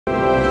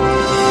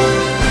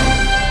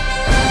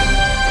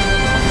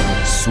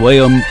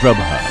Swayam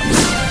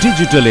Prabha.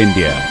 Digital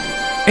India.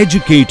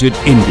 Educated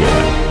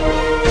India.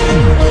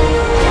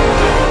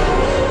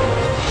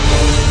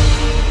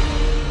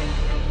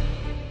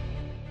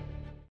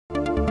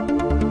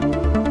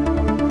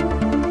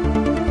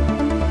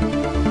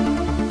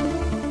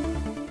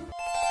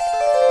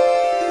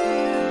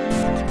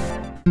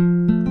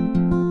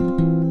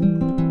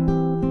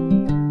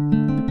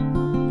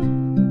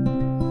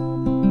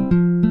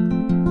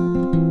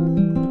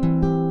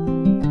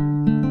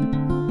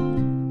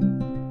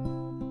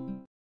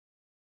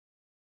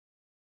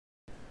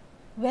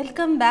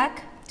 Welcome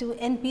back to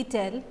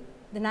NPTEL,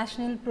 the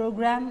National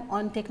Program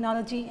on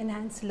Technology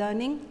Enhanced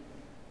Learning.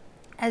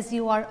 As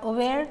you are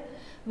aware,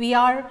 we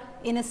are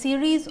in a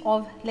series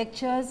of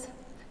lectures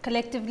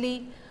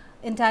collectively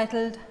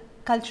entitled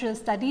Cultural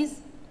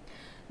Studies.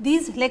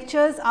 These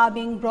lectures are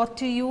being brought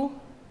to you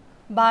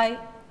by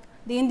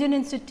the Indian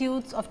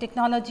Institutes of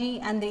Technology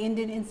and the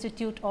Indian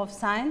Institute of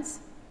Science.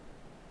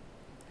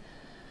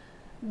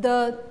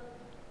 The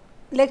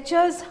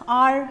lectures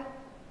are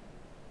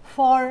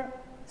for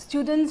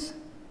students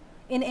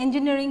in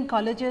engineering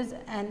colleges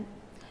and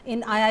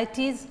in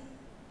IITs,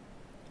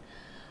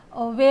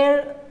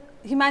 where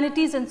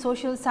humanities and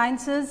social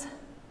sciences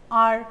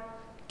are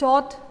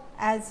taught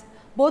as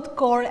both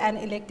core and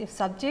elective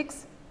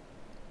subjects.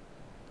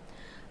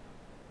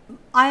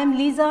 I am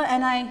Liza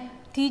and I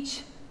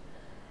teach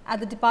at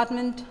the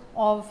Department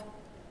of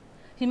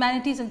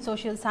Humanities and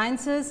Social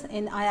Sciences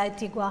in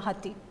IIT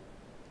Guwahati.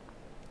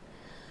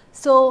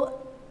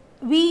 So,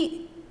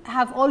 we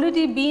have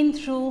already been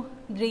through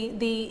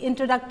the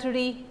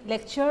introductory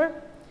lecture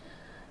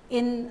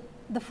in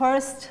the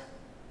first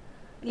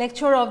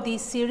lecture of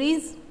this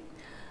series.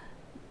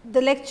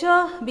 The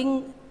lecture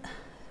being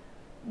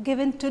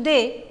given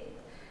today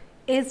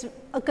is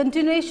a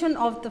continuation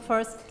of the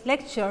first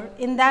lecture,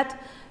 in that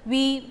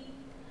we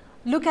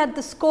look at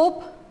the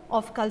scope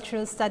of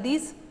cultural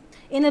studies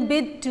in a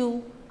bid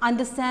to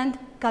understand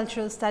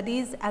cultural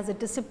studies as a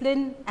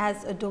discipline,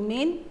 as a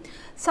domain.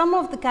 Some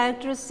of the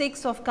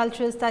characteristics of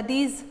cultural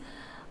studies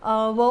were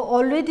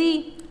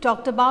already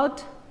talked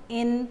about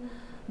in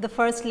the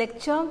first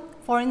lecture.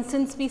 For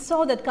instance, we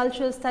saw that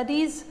cultural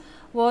studies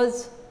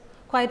was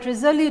quite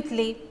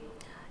resolutely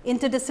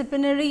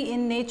interdisciplinary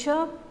in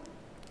nature,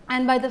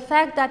 and by the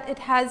fact that it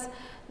has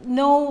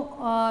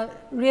no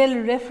real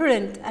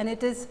referent and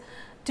it is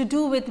to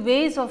do with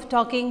ways of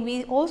talking,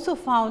 we also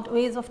found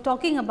ways of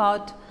talking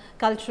about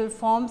cultural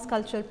forms,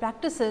 cultural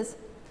practices.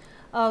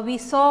 We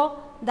saw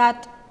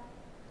that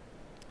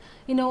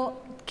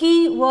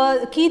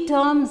key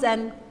terms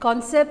and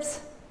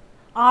concepts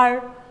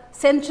are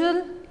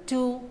central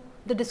to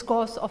the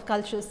discourse of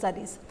cultural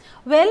studies.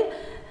 Well,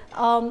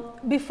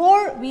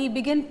 before we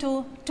begin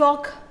to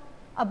talk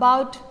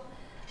about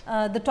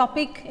the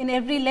topic in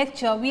every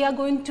lecture, we are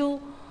going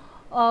to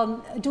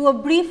do a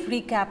brief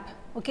recap.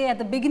 Okay, at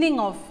the beginning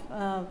of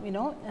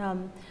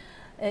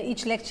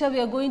each lecture, we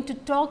are going to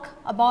talk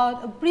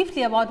about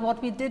briefly about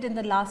what we did in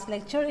the last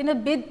lecture, in a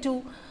bid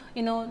to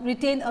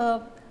retain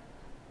a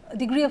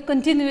degree of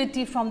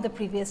continuity from the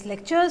previous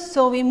lectures.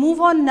 So, we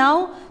move on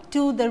now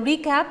to the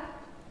recap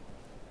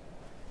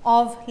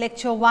of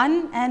lecture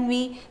 1, and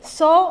we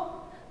saw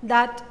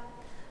that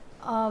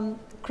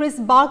Chris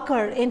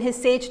Barker, in his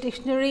Sage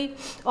Dictionary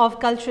of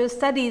Cultural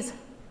Studies,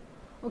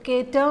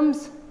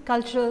 terms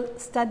cultural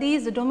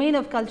studies, the domain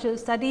of cultural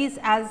studies,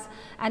 as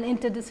an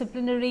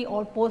interdisciplinary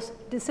or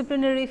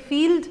post-disciplinary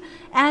field,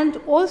 and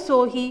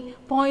also he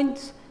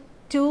points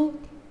to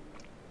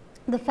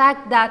the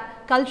fact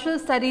that cultural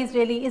studies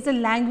really is a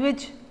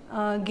language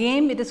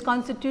game. It is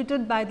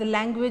constituted by the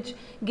language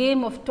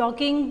game of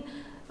talking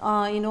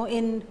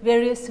in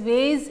various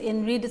ways,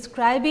 in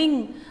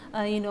redescribing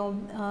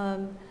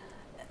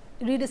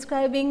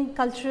redescribing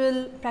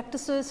cultural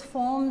practices,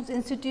 forms,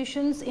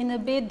 institutions, in a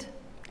bid,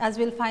 as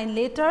we will find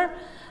later,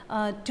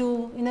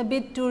 in a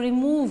bid to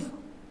remove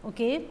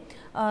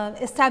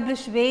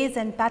established ways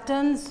and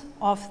patterns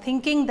of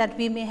thinking that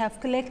we may have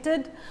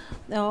collected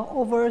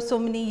over so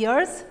many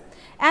years,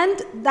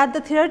 and that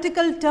the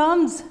theoretical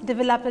terms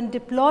developed and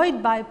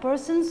deployed by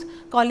persons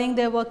calling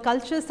their work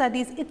cultural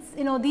studies,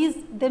 these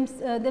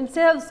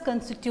themselves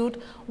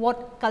constitute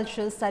what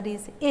cultural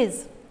studies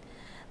is.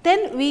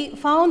 Then we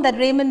found that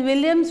Raymond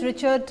Williams,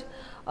 Richard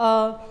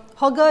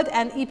Hoggart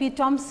and E. P.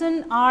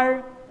 Thompson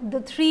are the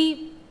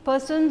three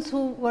persons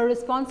who were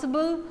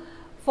responsible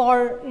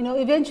for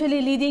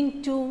eventually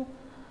leading to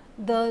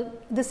the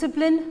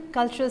discipline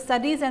cultural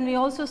studies, and we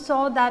also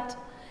saw that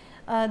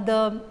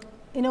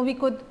we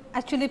could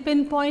actually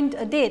pinpoint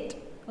a date,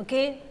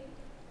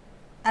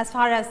 as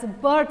far as the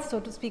birth, so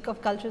to speak,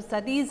 of cultural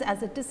studies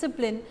as a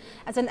discipline,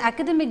 as an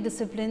academic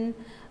discipline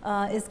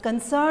is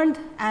concerned,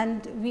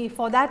 and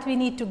for that we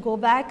need to go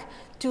back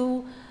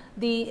to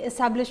the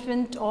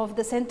establishment of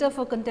the Center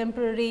for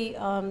Contemporary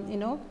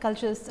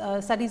Cultural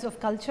Studies of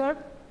Culture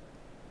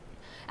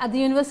at the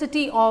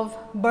University of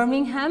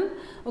Birmingham,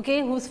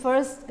 whose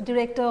first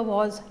director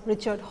was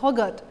Richard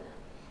Hoggart.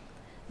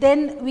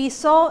 Then we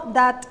saw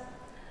that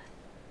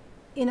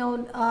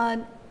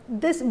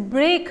this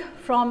break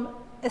from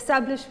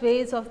established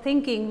ways of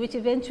thinking which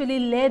eventually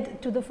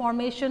led to the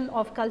formation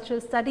of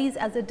cultural studies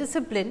as a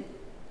discipline,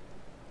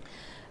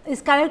 is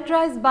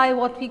characterized by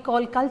what we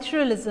call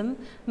culturalism,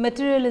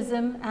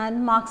 materialism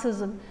and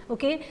Marxism.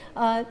 Okay?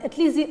 At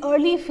least the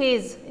early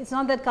phase, it is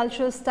not that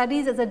cultural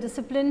studies as a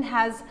discipline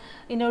has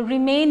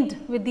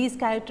remained with these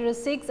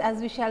characteristics.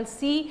 As we shall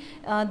see,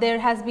 there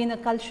has been a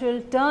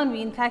cultural turn.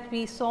 In fact,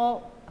 we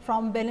saw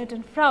from Bennett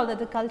and Frau that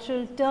the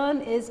cultural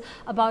turn is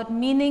about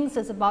meanings,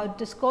 is about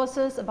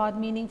discourses, about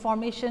meaning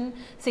formation,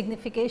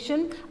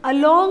 signification,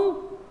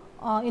 along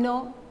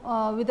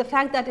with the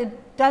fact that it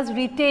does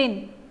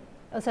retain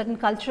a certain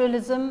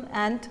culturalism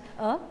and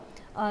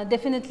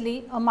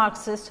definitely a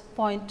Marxist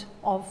point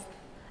of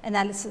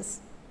analysis.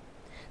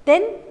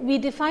 Then we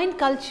define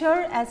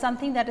culture as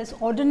something that is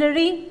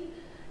ordinary,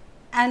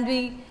 and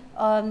we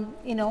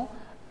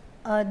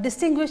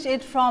distinguish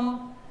it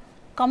from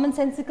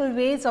commonsensical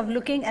ways of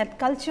looking at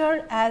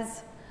culture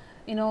as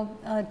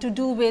to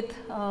do with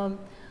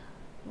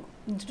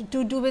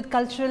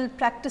cultural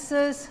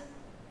practices,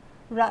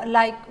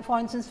 like for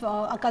instance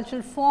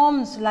cultural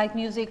forms like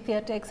music,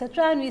 theatre,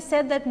 etc. And we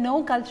said that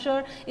no,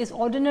 culture is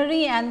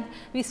ordinary, and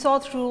we saw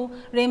through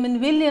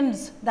Raymond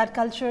Williams that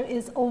culture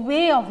is a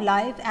way of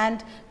life,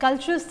 and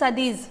cultural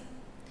studies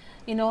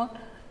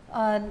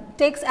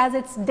takes as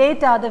its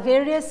data the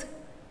various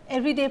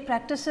everyday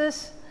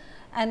practices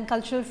and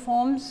cultural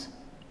forms,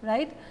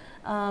 right,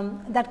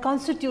 that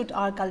constitute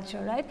our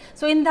culture, right.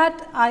 So, in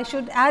that I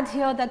should add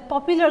here that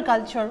popular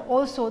culture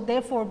also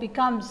therefore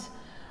becomes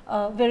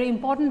a very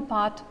important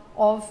part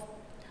of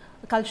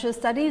cultural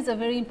studies, a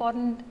very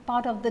important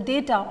part of the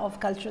data of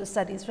cultural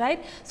studies,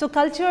 right. So,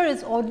 culture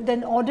is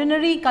then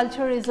ordinary,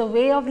 culture is a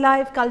way of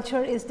life,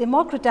 culture is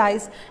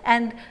democratized,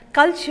 and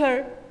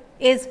culture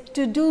is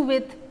to do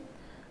with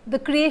the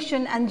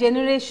creation and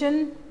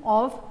generation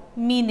of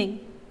meaning,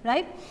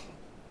 right.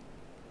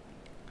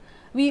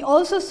 We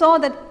also saw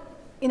that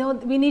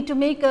we need to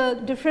make a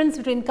difference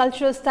between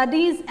cultural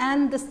studies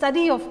and the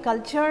study of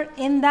culture,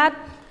 in that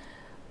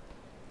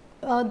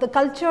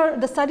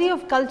the study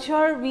of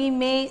culture, we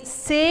may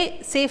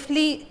say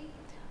safely,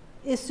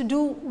 is to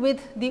do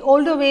with the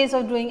older ways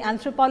of doing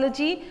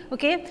anthropology,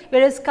 okay,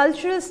 whereas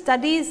cultural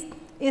studies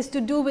is to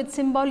do with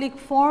symbolic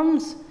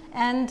forms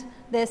and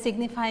their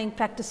signifying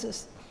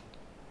practices.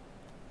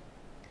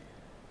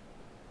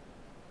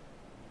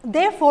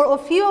 Therefore, a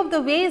few of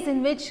the ways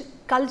in which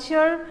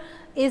culture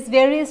is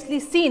variously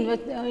seen,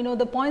 with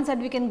the points that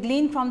we can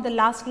glean from the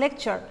last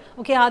lecture,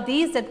 okay, are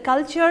these: that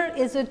culture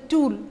is a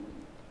tool,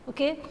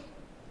 okay.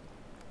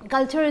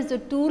 Culture is a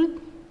tool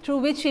through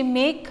which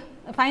we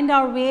find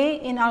our way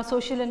in our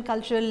social and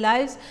cultural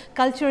lives.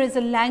 Culture is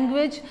a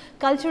language,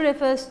 culture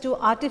refers to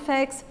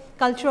artifacts,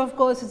 culture of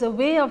course is a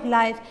way of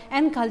life,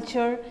 and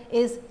culture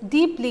is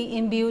deeply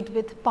imbued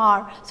with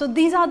power. So,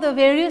 these are the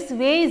various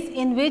ways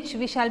in which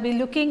we shall be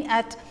looking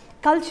at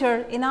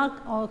culture in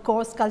our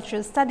course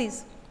Cultural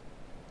Studies.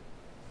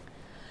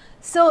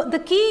 So, the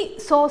key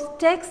source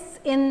texts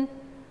in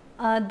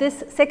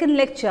this second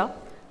lecture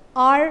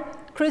are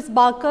Chris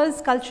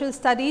Barker's Cultural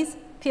Studies,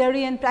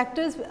 Theory and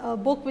Practice, a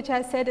book which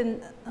I said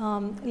in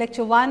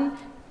lecture 1,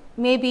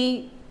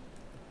 maybe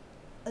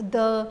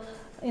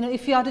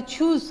if you are to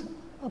choose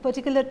a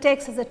particular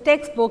text as a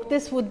textbook,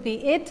 this would be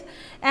it.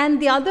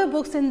 And the other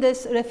books in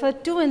this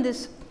referred to in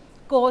this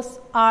course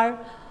are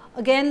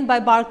again by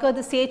Barker,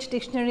 the Sage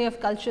Dictionary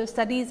of Cultural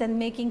Studies and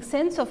Making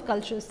Sense of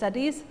Cultural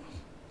Studies,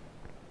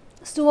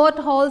 Stuart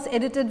Hall's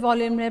edited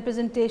volume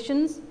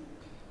Representations,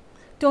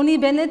 Tony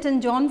Bennett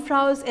and John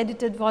Frau's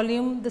edited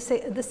volume,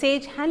 the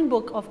Sage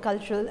Handbook of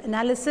Cultural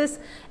Analysis,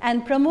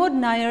 and Pramod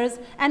Nair's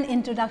An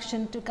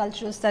Introduction to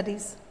Cultural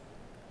Studies.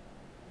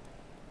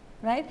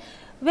 Right.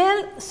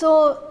 Well,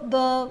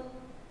 so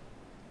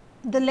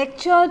the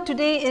lecture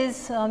today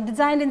is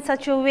designed in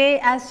such a way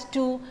as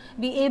to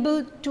be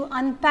able to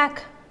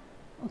unpack,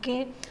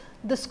 okay,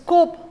 the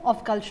scope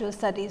of cultural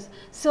studies.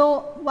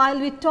 So, while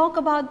we talk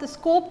about the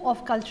scope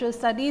of cultural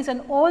studies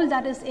and all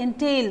that is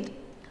entailed,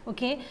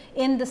 okay,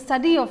 in the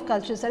study of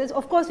cultural studies,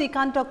 of course, we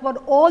can't talk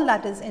about all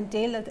that is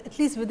entailed, at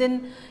least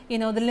within the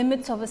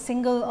limits of a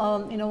single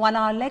 1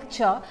 hour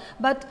lecture,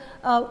 but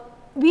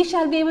we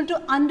shall be able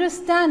to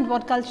understand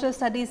what cultural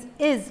studies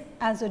is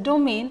as a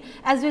domain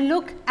as we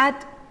look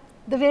at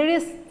the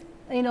various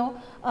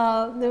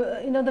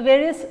the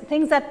various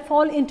things that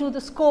fall into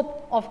the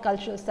scope of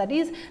cultural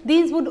studies.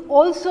 These would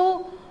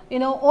also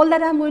all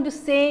that I am going to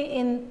say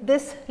in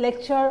this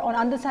lecture on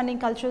understanding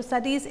cultural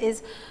studies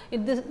is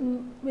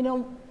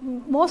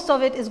most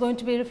of it is going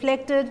to be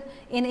reflected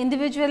in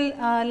individual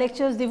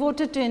lectures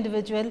devoted to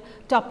individual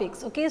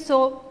topics. Okay.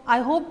 So, I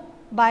hope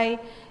by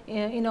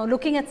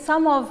looking at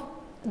some of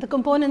the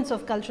components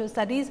of cultural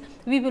studies,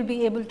 we will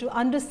be able to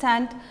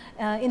understand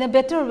in a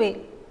better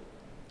way,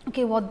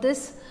 okay, what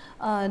this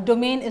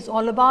domain is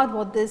all about,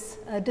 what this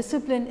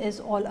discipline is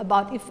all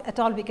about, if at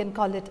all we can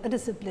call it a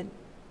discipline.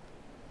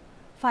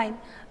 Fine.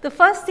 The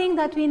first thing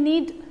that we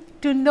need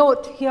to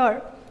note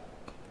here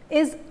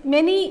is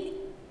many,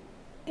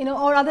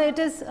 or rather it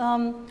is,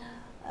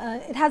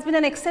 it has been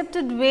an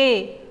accepted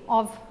way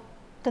of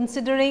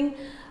considering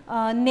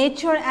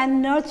nature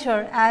and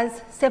nurture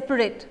as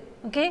separate.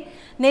 Okay?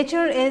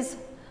 Nature is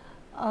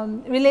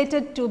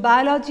related to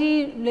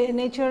biology,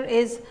 nature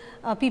is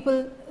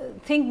people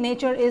think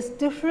nature is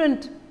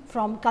different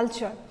from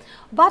culture,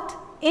 but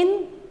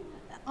in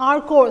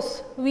our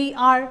course we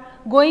are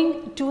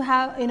going to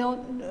have,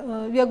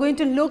 we are going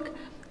to look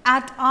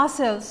at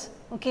ourselves,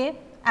 okay,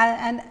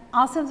 and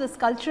ourselves as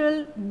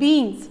cultural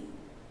beings,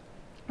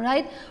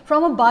 right,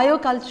 from a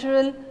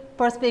biocultural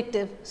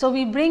perspective. So,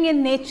 we bring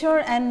in nature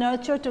and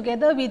nurture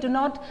together. We do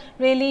not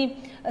really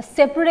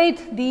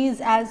separate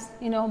these as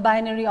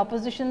binary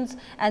oppositions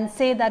and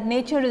say that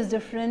nature is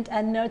different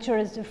and nurture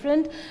is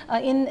different.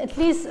 In at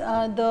least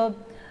the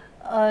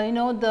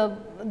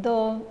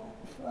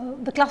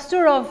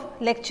cluster of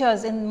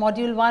lectures in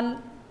module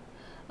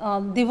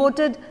 1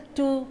 devoted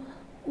to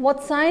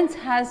what science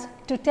has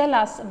to tell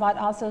us about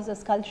ourselves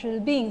as cultural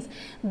beings.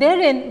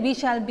 Therein we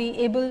shall be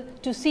able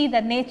to see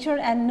that nature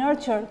and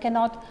nurture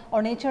cannot,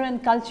 or nature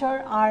and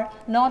culture are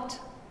not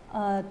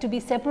to be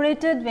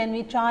separated when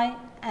we try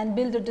and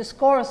build a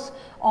discourse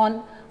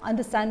on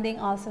understanding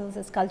ourselves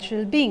as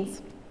cultural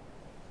beings.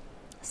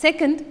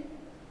 Second,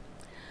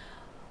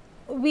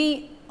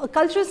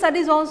 cultural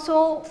studies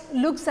also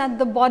looks at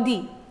the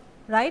body,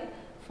 right.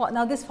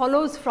 Now, this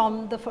follows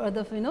from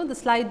the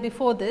slide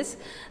before this.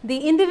 The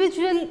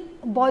individual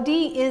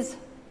body is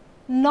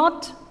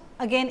not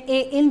again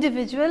a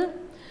individual,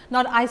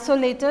 not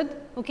isolated,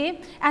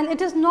 okay, and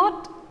it is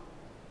not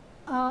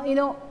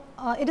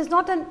it is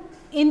not an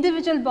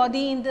individual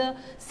body in the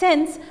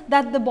sense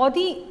that the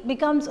body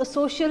becomes a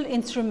social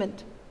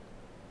instrument.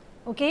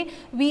 Okay.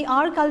 We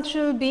are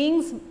cultural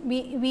beings,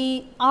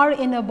 we are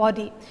in a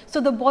body. So,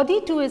 the body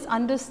too is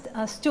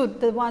understood.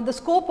 The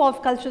scope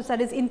of cultural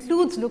studies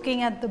includes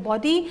looking at the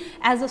body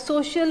as a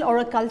social or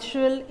a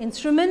cultural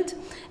instrument,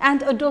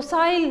 and a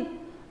docile,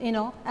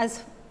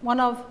 as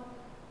one of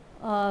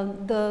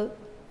the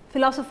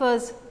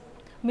philosophers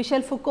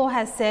Michel Foucault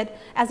has said,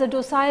 as a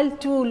docile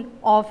tool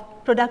of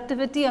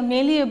productivity, a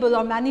malleable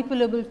or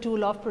manipulable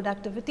tool of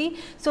productivity.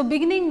 So,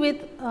 beginning with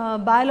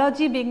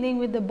biology, beginning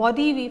with the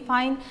body, we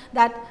find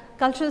that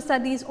cultural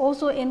studies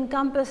also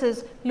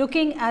encompasses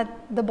looking at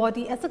the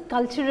body as a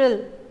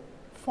cultural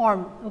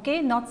form,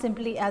 okay, not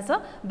simply as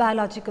a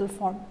biological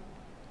form.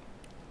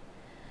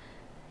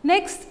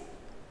 Next,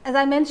 as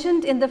I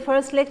mentioned in the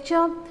first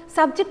lecture,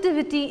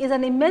 subjectivity is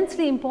an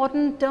immensely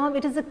important term.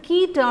 It is a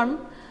key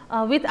term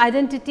with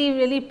identity,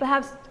 really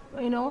perhaps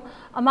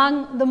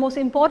among the most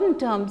important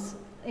terms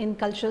in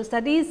cultural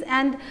studies,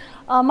 and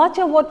much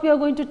of what we are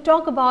going to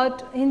talk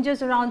about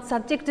hinges around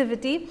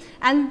subjectivity,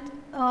 and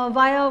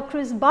via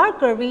Chris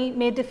Barker we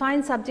may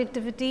define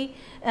subjectivity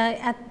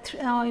at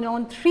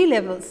on 3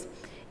 levels.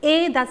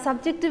 A, that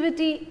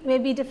subjectivity may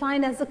be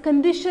defined as a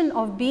condition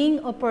of being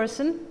a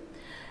person,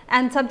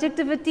 and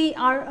subjectivity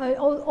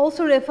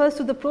also refers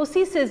to the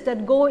processes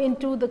that go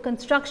into the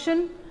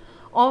construction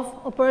of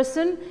a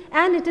person,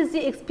 and it is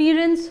the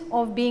experience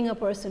of being a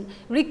person.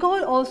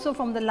 Recall also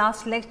from the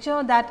last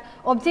lecture that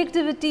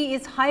objectivity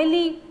is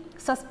highly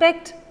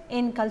suspect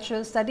in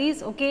cultural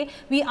studies. Okay?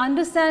 We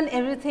understand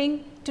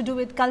everything to do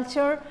with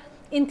culture,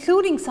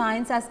 including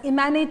science, as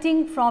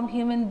emanating from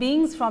human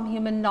beings,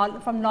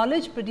 from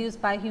knowledge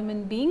produced by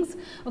human beings,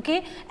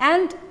 okay?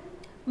 And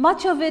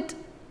much of it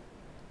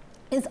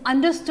is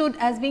understood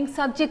as being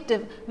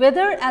subjective,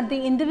 whether at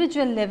the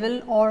individual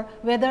level or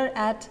whether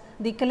at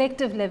the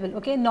collective level.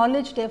 Okay?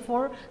 Knowledge,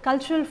 therefore,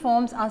 cultural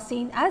forms are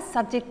seen as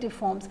subjective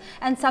forms,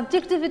 and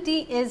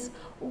subjectivity is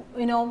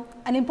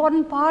an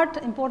important part,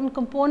 important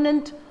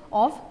component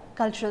of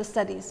cultural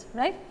studies,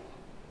 right.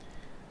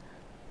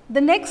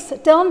 The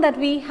next term that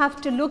we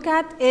have to look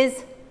at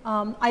is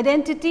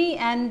identity,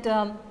 and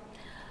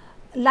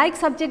like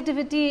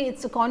subjectivity, it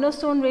is a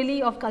cornerstone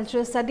really of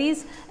cultural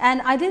studies,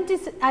 and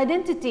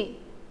identity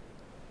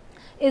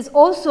is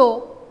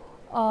also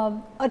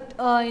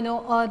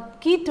a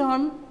key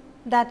term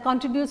that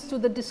contributes to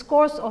the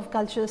discourse of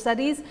cultural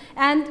studies,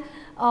 and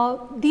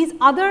these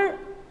other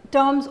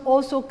terms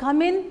also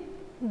come in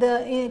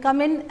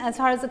as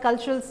far as the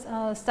cultural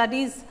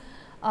studies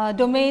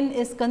domain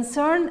is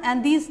concerned,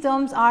 and these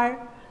terms are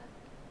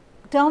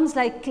terms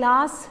like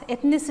class,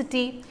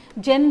 ethnicity,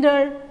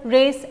 gender,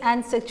 race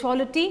and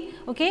sexuality.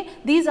 Okay?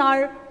 These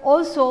are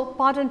also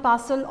part and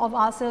parcel of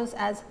ourselves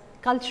as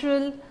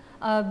cultural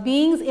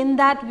beings, in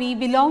that we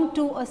belong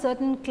to a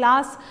certain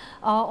class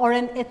or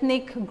an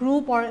ethnic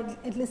group, or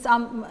at least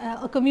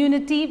a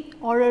community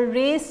or a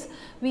race.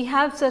 We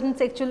have certain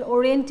sexual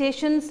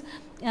orientations,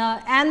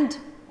 and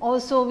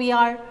also we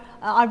are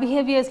our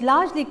behavior is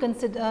largely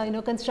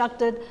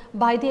constructed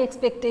by the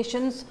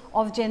expectations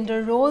of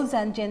gender roles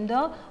and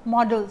gender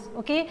models.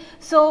 Okay?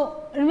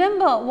 So,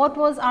 remember what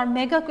was our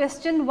mega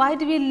question: why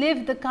do we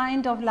live the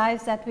kind of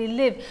lives that we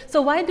live?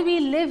 So, why do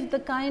we live the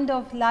kind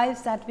of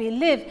lives that we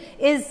live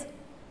is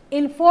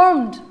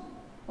informed,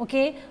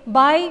 okay,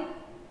 by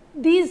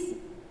these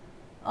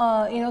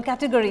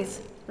categories,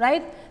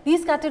 right?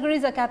 These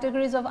categories are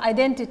categories of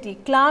identity,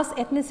 class,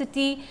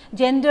 ethnicity,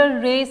 gender,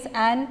 race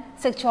and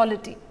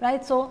sexuality,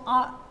 right. So,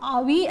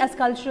 we as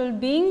cultural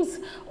beings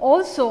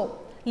also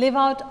live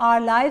out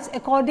our lives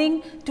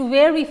according to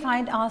where we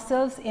find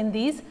ourselves in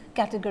these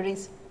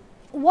categories.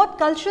 What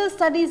cultural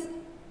studies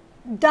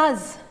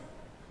does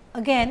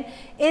again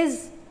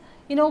is,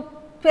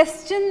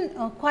 question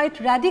quite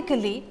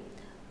radically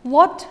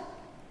what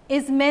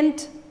is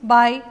meant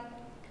by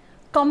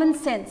common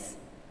sense.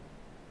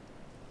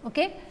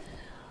 Okay?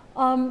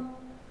 Common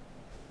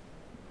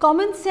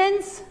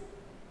sense,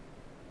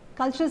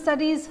 cultural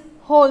studies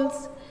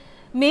holds,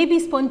 may be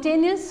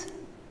spontaneous,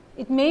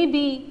 it may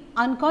be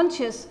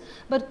unconscious,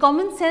 but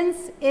common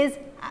sense is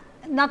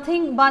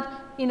nothing but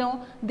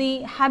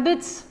the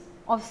habits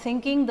of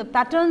thinking, the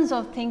patterns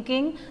of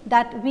thinking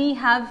that we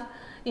have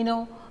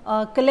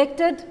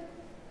collected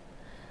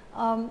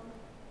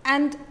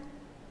and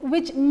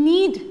which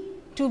need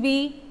to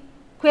be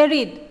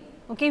queried.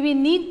 Okay, we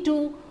need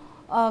to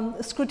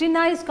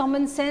scrutinize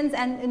common sense,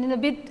 and in a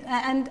bit,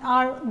 and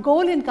our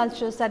goal in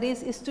cultural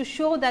studies is to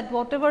show that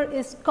whatever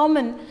is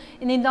common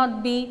need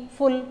not be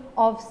full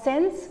of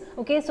sense.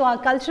 Okay, so our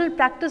cultural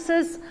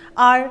practices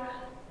are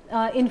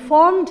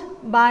informed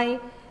by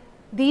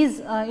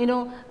these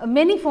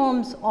many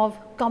forms of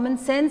common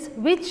sense,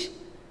 which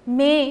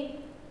may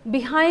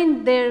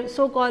behind their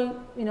so-called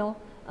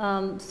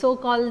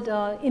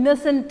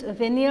innocent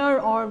veneer,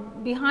 or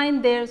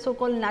behind their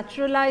so-called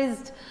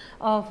naturalized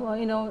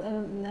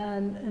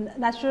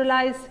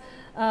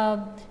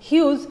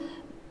hues,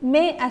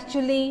 may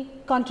actually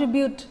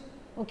contribute,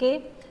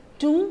 okay,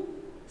 to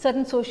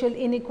certain social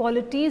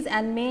inequalities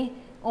and may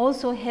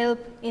also help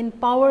in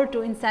power to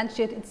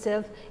instantiate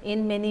itself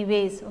in many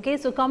ways. Okay.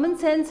 So, common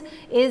sense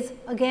is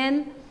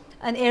again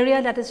an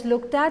area that is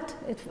looked at.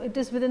 It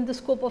is within the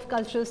scope of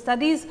cultural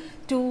studies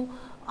to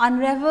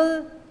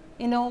unravel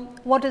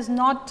what is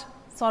not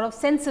sort of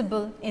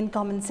sensible in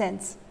common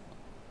sense.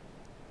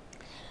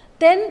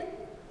 Then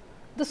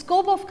the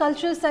scope of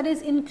cultural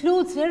studies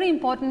includes, very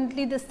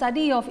importantly, the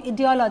study of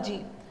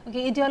ideology.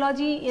 Okay,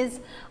 ideology is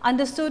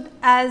understood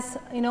as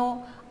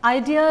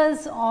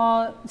ideas,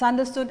 or is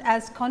understood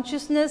as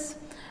consciousness,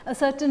 a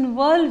certain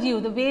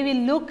worldview, the way we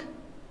look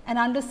and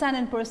understand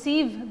and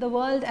perceive the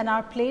world and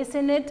our place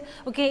in it.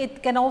 Okay,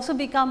 it can also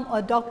become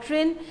a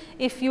doctrine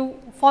if you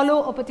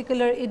follow a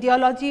particular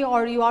ideology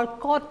or you are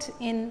caught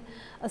in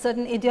a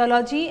certain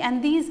ideology,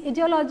 and these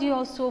ideology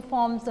also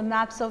forms the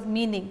maps of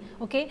meaning.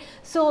 Okay.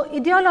 So,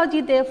 ideology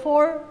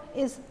therefore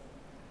is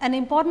an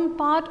important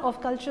part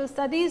of cultural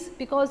studies,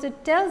 because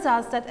it tells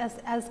us that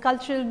as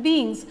cultural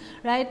beings,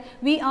 right,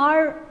 we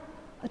are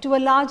to a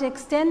large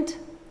extent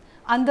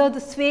under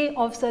the sway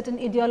of certain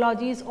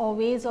ideologies or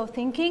ways of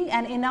thinking.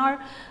 And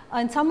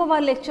in some of our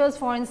lectures,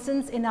 for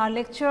instance, in our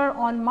lecture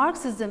on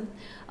Marxism,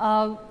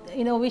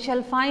 we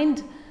shall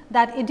find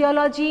that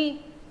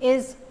ideology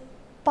is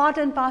part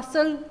and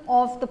parcel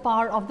of the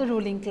power of the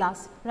ruling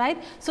class, right.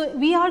 So,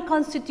 we are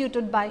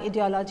constituted by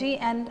ideology,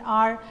 and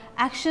our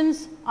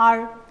actions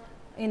are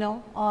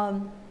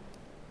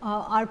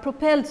are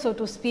propelled, so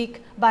to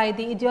speak, by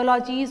the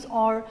ideologies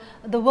or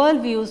the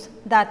worldviews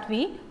that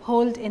we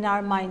hold in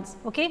our minds.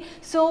 Okay.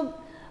 So,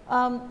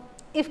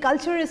 if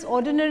culture is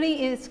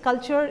ordinary,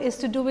 culture is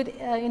to do with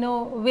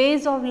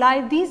ways of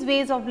life. These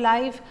ways of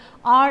life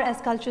are,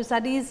 as cultural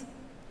studies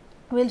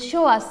will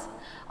show us,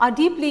 are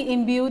deeply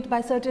imbued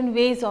by certain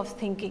ways of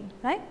thinking,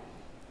 right.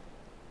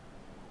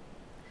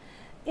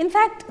 In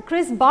fact,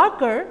 Chris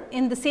Barker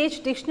in the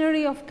Sage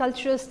Dictionary of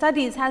Cultural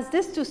Studies has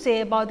this to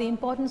say about the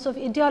importance of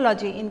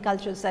ideology in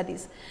cultural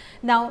studies.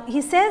 Now,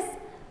 he says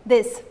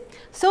this: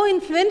 so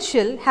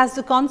influential has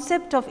the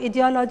concept of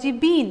ideology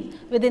been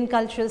within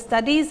cultural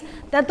studies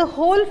that the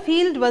whole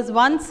field was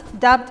once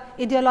dubbed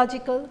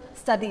ideological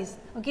studies.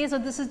 Okay, so,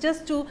 this is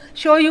just to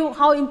show you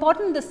how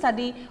important the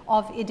study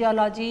of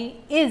ideology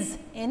is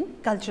in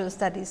cultural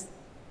studies.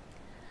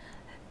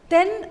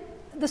 Then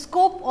the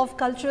scope of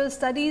cultural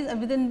studies,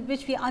 within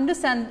which we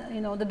understand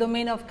the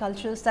domain of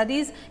cultural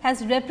studies,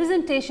 has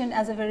representation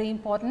as a very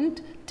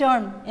important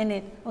term in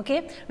it.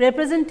 Okay,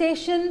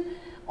 representation,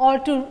 or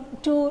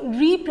to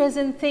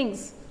represent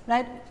things,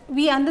 right.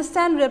 We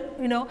understand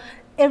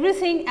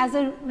everything as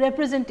a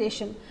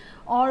representation,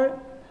 or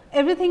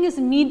everything is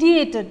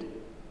mediated,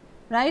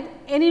 right.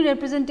 Any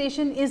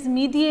representation is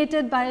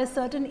mediated by a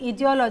certain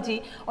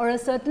ideology or a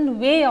certain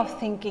way of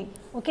thinking.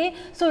 Okay.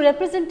 So,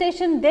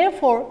 representation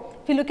therefore,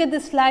 if you look at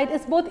this slide,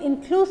 is both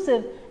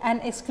inclusive and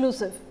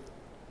exclusive,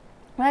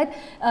 right.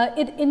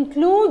 It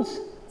includes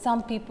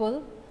some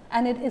people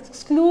and it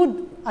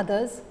excludes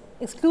others.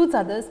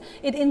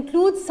 It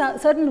includes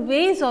certain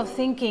ways of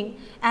thinking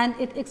and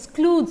it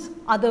excludes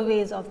other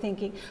ways of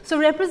thinking. So,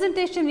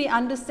 representation we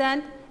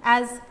understand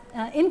as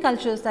in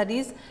cultural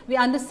studies, we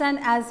understand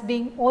as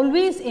being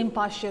always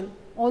impartial,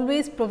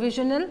 always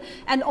provisional,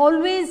 and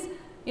always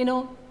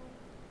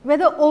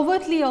whether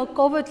overtly or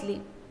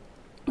covertly,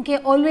 okay,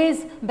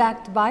 always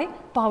backed by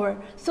power.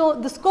 So,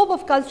 the scope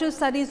of cultural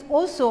studies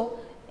also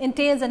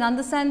entails an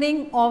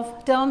understanding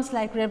of terms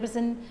like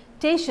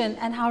representation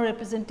and how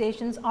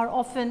representations are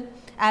often,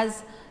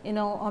 as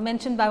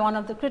mentioned by one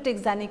of the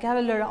critics, Danny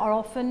Cavalier, are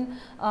often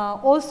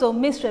also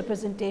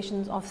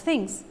misrepresentations of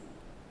things.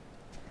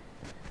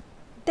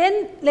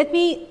 Then let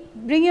me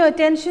bring your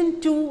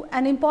attention to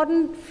an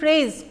important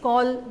phrase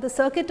called the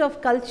circuit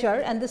of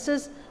culture, and this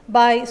is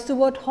by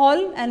Stuart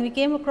Hall, and we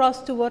came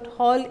across Stuart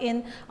Hall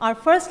in our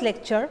first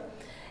lecture.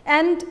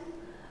 And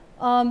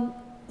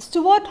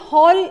Stuart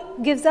Hall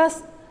gives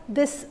us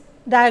this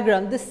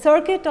diagram, this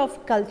circuit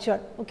of culture.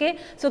 Okay?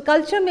 So,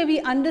 culture may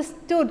be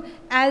understood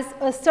as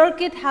a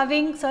circuit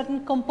having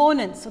certain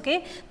components.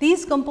 Okay?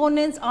 These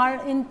components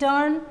are in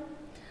turn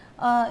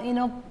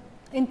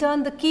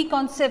the key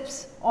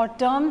concepts or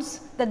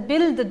terms that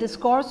build the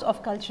discourse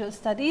of cultural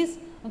studies.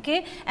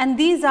 Okay? And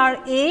these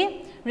are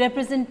A,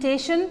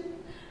 representation,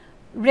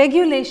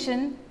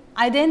 regulation,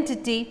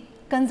 identity,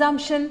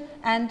 consumption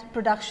and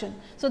production.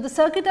 So, the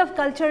circuit of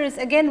culture is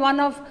again one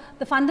of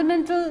the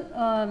fundamental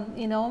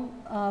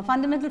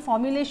fundamental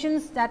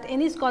formulations that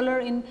any scholar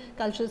in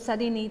cultural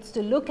study needs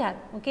to look at.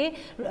 Okay?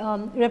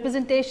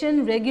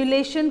 Representation,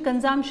 regulation,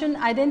 consumption,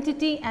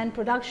 identity and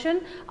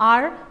production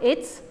are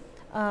its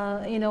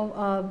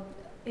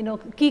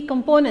key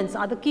components,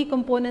 are the key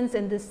components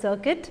in this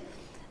circuit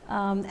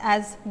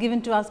as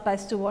given to us by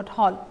Stuart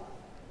Hall.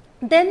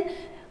 Then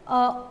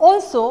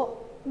also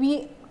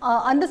we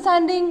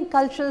understanding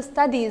cultural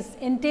studies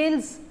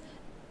entails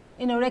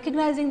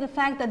recognizing the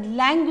fact that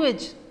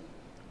language,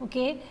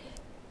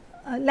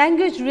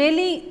 language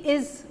really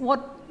is what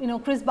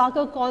Chris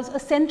Barker calls a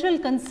central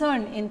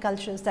concern in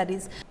cultural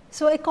studies.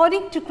 So,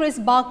 according to Chris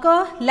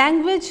Barker,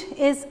 language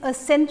is a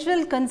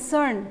central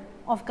concern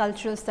of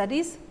cultural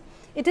studies.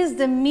 It is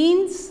the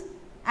means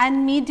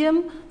and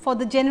medium for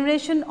the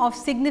generation of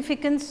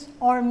significance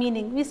or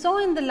meaning. We saw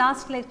in the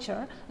last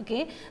lecture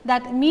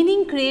that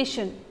meaning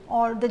creation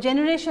or the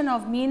generation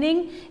of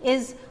meaning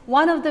is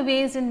one of the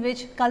ways in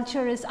which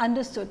culture is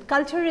understood.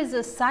 Culture is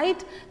a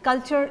site,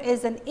 culture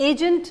is an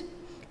agent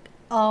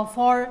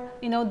for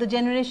the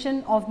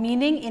generation of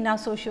meaning in our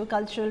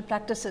socio-cultural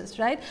practices,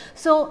 right.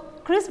 So,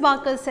 Chris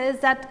Barker says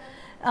that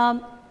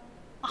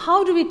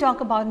how do we talk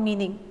about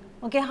meaning?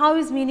 How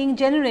is meaning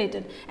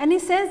generated? And he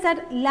says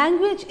that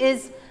language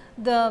is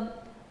the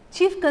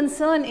chief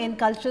concern in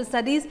cultural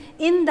studies,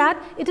 in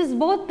that it is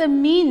both the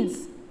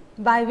means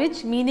by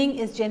which meaning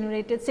is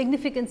generated,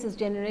 significance is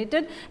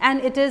generated,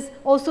 and it is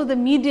also the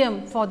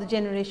medium for the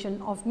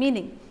generation of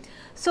meaning.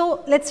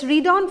 So, let us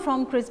read on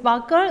from Chris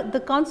Barker. The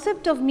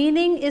concept of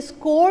meaning is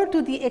core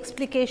to the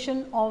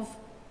explication of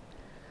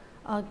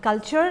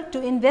culture.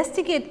 To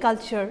investigate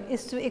culture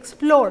is to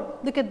explore.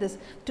 Look at this.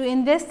 To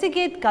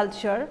investigate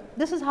culture,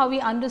 this is how we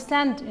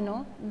understand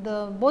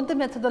both the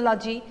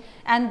methodology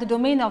and the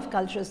domain of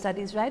cultural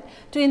studies, right.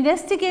 To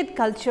investigate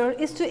culture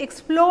is to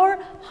explore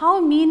how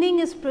meaning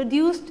is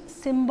produced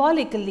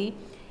symbolically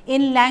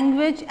in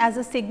language as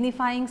a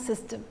signifying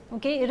system.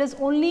 It is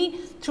only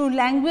through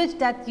language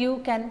that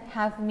you can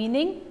have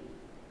meaning.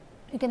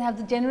 You can have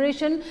the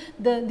generation,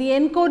 the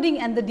encoding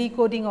and the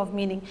decoding of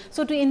meaning.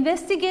 So, to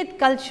investigate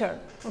culture,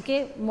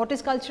 what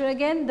is culture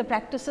again? The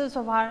practices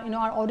of our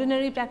our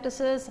ordinary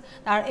practices,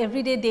 our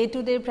everyday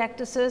day-to-day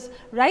practices,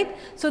 right.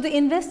 So, to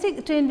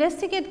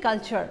investigate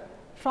culture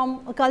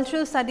from a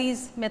cultural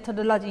studies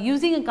methodology,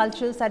 using a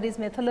cultural studies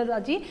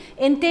methodology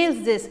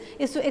entails this,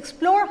 is to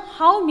explore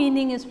how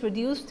meaning is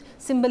produced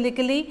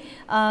symbolically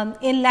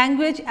in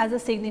language as a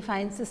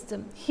signifying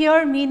system.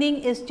 Here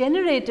meaning is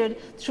generated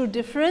through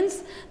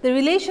difference, the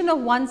relation of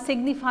one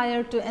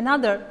signifier to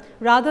another,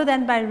 rather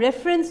than by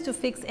reference to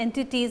fixed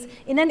entities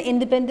in an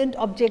independent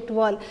object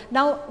world.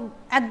 Now,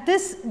 at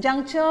this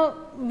juncture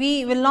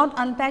we will not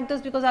unpack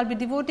this, because I will be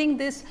devoting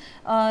this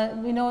a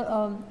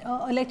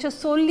lecture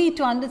solely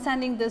to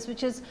understanding this,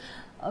 which is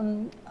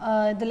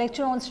the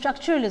lecture on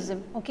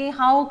structuralism,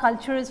 how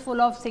culture is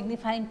full of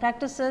signifying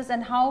practices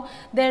and how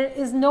there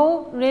is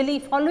no really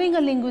following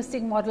a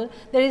linguistic model,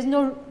 there is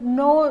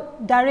no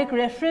direct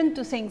reference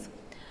to things.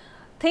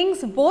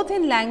 Things both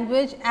in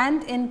language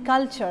and in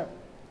culture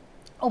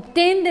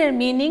obtain their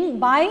meaning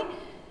by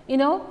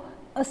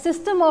a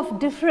system of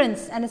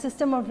difference and a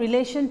system of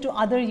relation to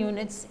other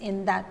units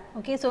in that.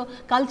 So,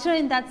 culture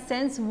in that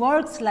sense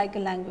works like a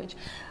language.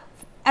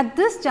 At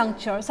this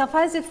juncture,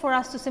 suffice it for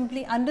us to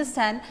simply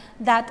understand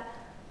that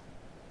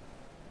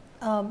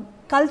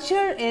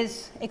culture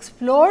is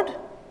explored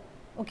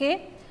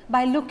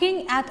by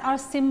looking at our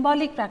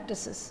symbolic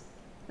practices,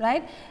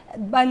 right,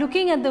 by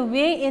looking at the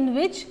way in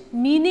which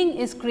meaning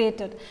is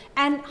created.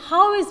 And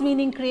how is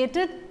meaning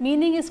created?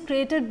 Meaning is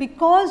created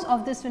because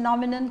of this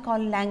phenomenon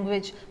called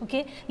language.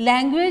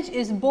 Language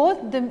is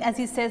both, as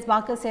he says,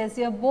 Barker says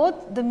here,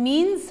 both the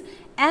means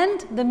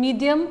and the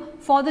medium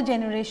for the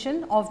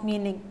generation of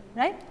meaning,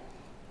 right.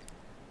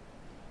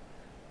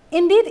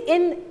 Indeed,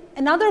 in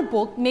another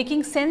book,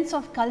 Making Sense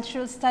of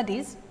Cultural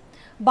Studies,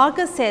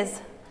 Barker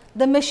says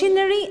The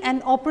machinery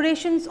and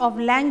operations of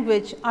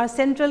language are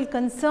central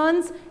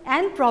concerns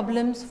and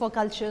problems for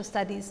cultural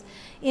studies.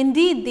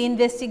 Indeed, the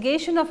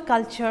investigation of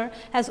culture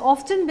has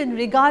often been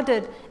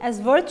regarded as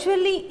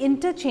virtually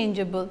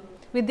interchangeable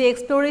with the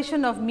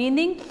exploration of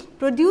meaning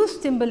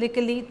produced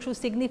symbolically through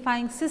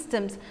signifying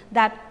systems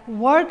that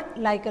work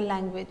like a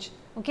language.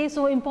 Okay,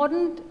 so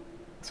important.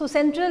 So,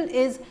 central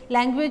is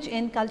language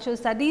in cultural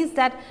studies,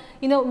 that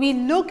we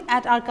look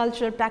at our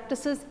cultural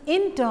practices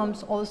in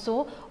terms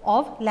also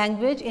of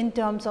language, in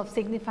terms of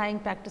signifying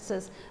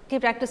practices, okay,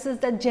 practices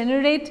that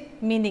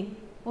generate meaning.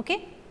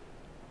 Okay.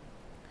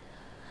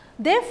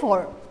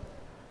 Therefore,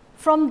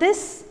 from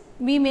this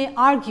we may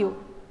argue,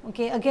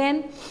 okay,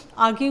 again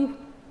arguing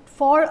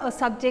for a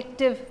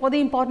subjective, for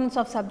the importance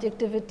of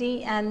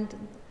subjectivity and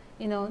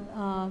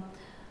the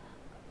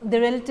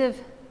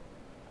relative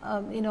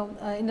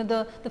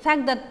the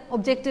fact that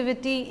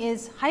objectivity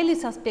is highly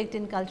suspect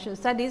in cultural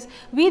studies.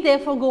 We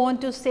therefore go on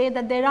to say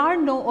that there are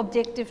no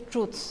objective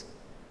truths,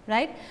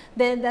 right,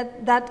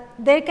 that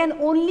there can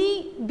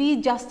only be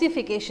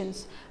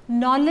justifications.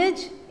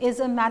 Knowledge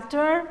is a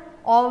matter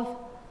of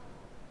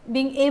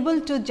being able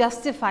to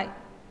justify.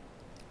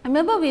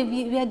 Remember,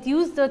 we had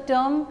used the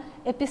term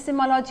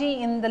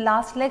epistemology in the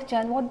last lecture,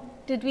 and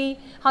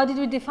how did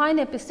we define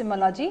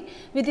epistemology?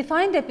 We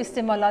defined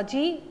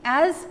epistemology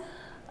as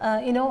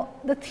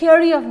the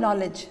theory of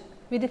knowledge.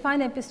 We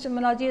define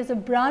epistemology as a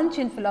branch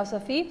in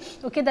philosophy,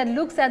 okay, that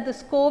looks at the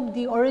scope,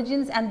 the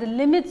origins and the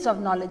limits of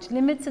knowledge,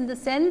 limits in the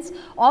sense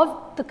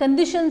of the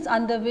conditions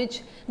under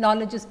which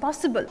knowledge is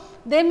possible.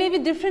 There may be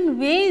different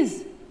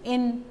ways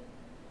in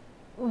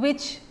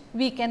which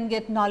we can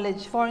get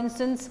knowledge. For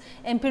instance,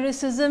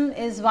 empiricism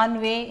is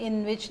one way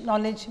in which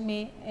knowledge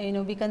may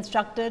be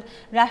constructed,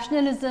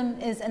 rationalism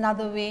is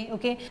another way.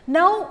 Okay.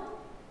 Now,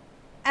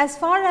 as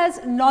far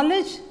as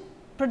knowledge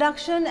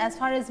production, as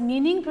far as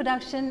meaning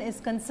production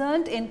is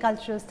concerned in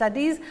cultural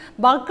studies,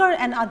 Barker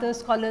and other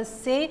scholars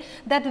say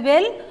that,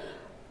 well,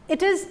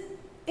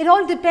 it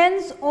all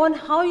depends on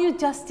how you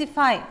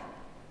justify,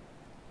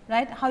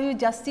 right, how you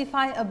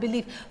justify a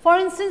belief. For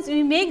instance,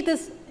 we make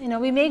this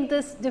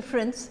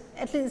difference,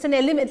 at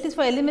least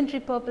for elementary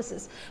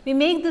purposes, we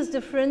make this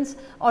difference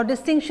or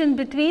distinction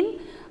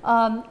between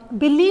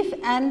belief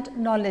and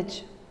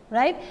knowledge,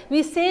 right.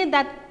 We say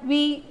that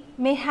we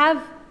may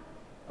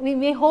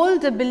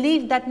hold a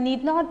belief that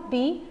need not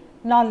be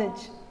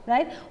knowledge,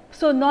 right.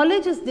 So,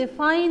 knowledge is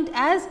defined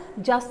as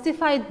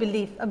justified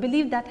belief, a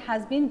belief that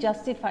has been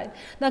justified.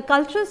 Now,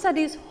 cultural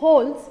studies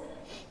holds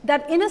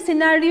that in a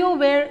scenario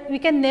where we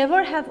can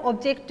never have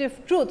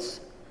objective truths,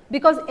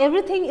 because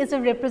everything is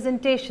a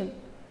representation,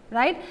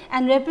 right,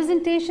 and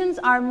representations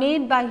are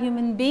made by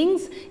human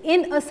beings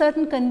in a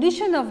certain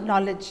condition of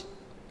knowledge,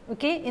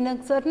 okay, in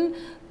a certain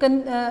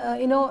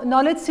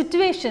knowledge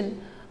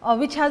situation,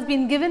 which has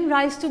been given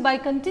rise to by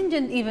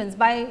contingent events,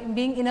 by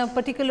being in a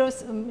particular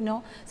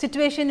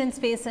situation in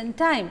space and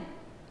time.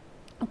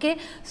 Okay.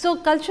 So,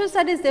 cultural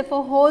studies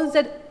therefore holds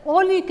that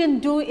all you can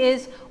do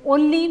is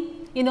only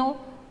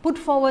put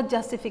forward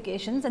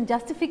justifications, and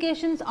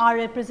justifications are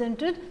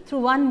represented through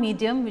one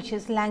medium, which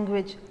is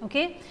language.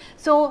 Okay.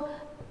 So,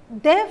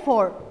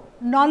 therefore,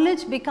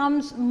 knowledge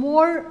becomes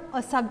more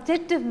a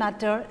subjective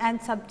matter,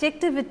 and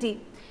subjectivity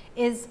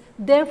is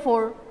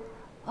therefore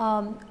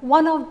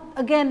one of,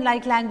 again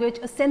like language,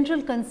 a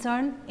central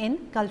concern in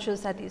cultural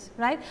studies,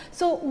 right.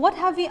 So, what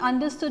have we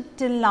understood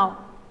till now?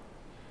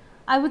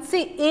 I would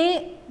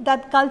say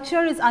that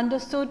culture is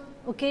understood,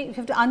 okay, if you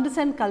have to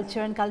understand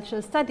culture and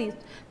cultural studies,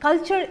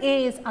 culture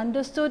is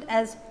understood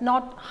as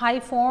not high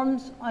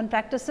forms and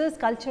practices.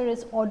 Culture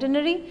is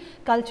ordinary,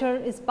 culture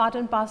is part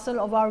and parcel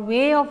of our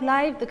way of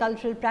life, the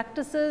cultural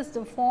practices,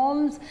 the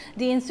forms,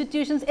 the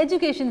institutions.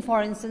 Education,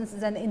 for instance,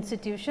 is an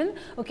institution,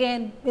 okay,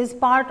 and is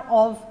part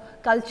of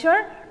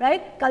culture,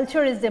 right.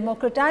 Culture is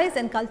democratized,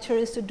 and culture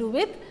is to do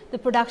with the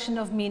production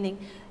of meaning.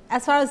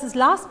 As far as this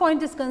last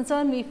point is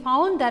concerned, we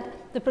found that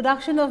the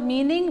production of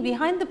meaning,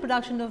 behind the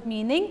production of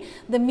meaning,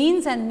 the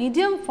means and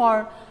medium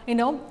for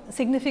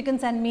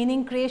significance and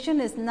meaning creation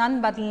is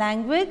none but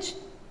language,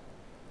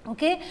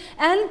 okay.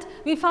 And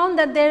we found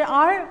that there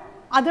are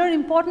other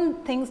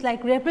important things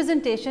like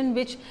representation,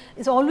 which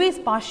is always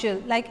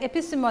partial, like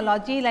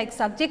epistemology, like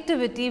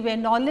subjectivity, where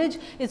knowledge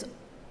is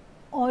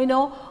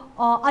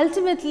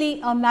ultimately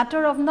a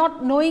matter of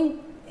not knowing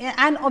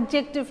an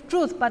objective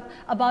truth, but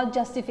about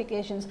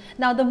justifications.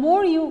 Now, the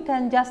more you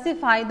can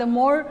justify, the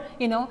more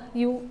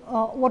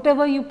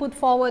whatever you put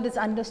forward is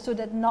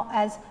understood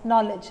as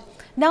knowledge.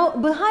 Now,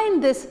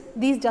 behind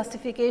these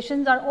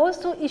justifications are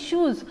also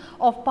issues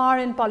of power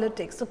in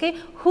politics. Okay,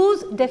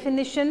 whose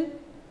definition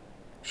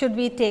should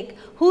we take?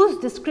 Whose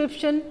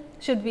description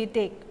should we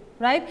take?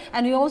 Right?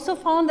 And we also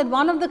found that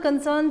one of the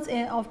concerns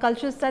of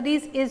cultural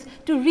studies is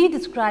to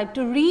re-describe,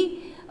 to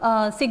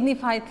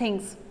signify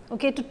things,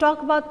 okay, to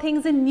talk about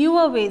things in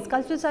newer ways.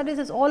 Cultural studies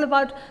is all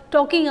about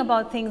talking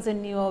about things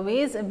in newer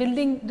ways,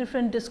 building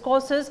different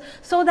discourses,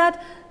 so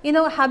that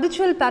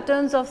habitual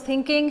patterns of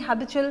thinking,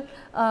 habitual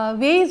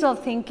ways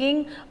of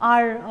thinking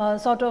are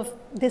sort of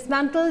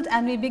dismantled,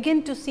 and we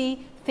begin to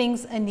see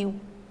things anew.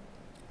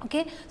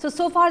 Okay.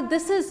 So far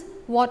this is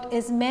what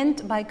is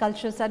meant by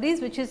cultural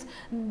studies, which is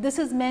this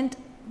is meant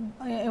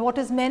what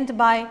is meant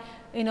by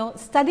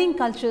studying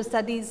cultural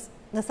studies,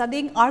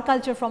 studying our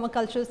culture from a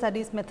cultural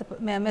studies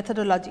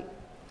methodology.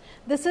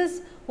 This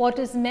is what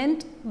is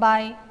meant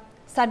by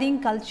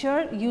studying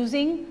culture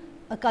using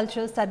a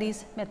cultural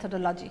studies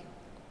methodology.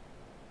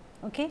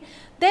 Okay.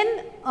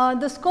 Then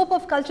the scope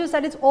of cultural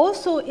studies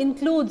also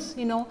includes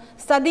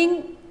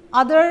studying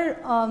other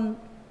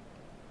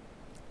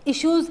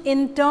issues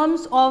in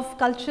terms of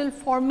cultural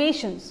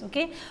formations.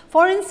 Okay.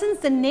 For instance,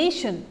 the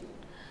nation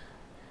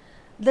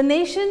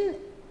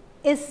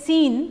is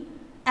seen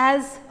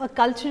as a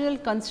cultural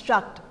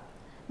construct.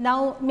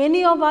 Now,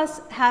 many of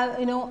us have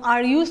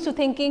are used to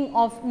thinking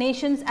of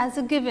nations as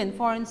a given.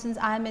 For instance,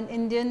 I am an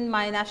Indian,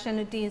 my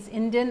nationality is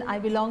Indian, I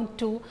belong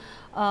to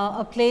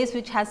a place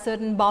which has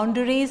certain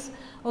boundaries,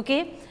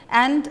 okay,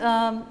 and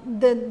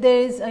there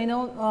is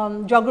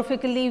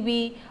geographically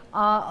we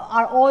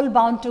are all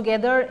bound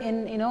together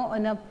in in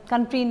a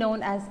country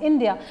known as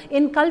India.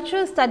 In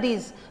cultural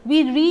studies,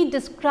 we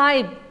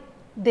re-describe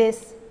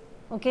this,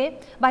 okay,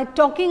 by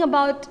talking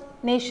about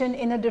nation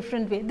in a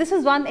different way. This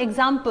is one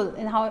example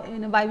in how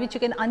by which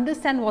you can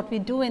understand what we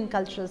do in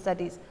cultural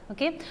studies.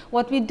 Okay,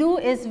 what we do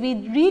is we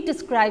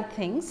re-describe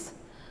things.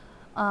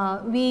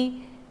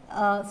 We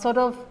sort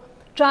of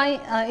try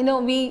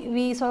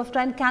we sort of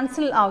try and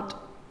cancel out,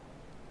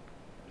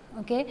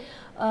 okay,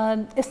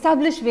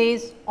 established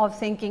ways of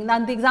thinking. Now,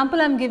 the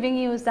example I am giving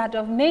you is that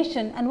of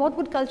nation, and what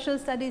would cultural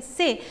studies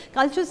say?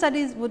 Cultural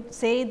studies would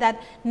say that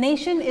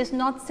nation is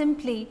not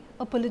simply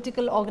a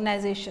political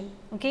organization.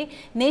 Okay.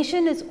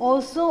 Nation is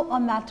also a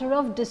matter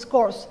of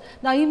discourse.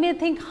 Now, you may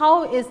think,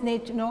 how is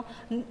nation,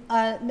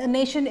 the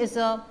nation is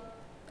a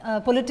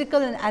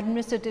political and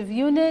administrative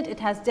unit, it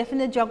has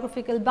definite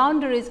geographical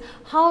boundaries.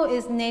 How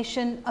is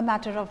nation a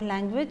matter of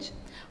language?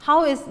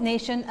 How is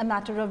nation a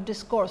matter of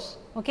discourse?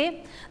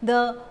 Okay.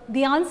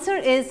 The answer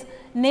is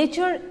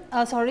nation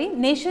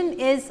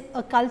is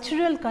a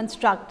cultural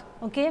construct,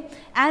 okay,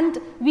 and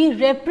we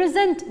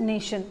represent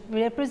nation.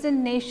 We represent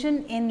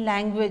nation in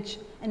language,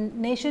 and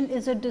nation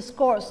is a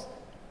discourse,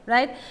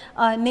 right.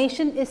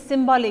 Nation is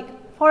symbolic.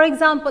 For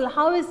example,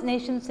 how is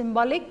nation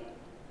symbolic?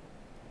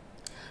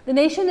 The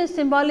nation is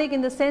symbolic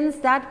in the sense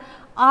that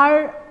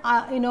our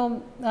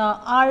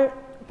our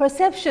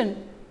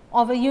perception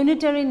of a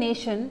unitary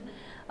nation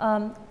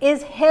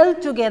is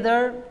held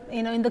together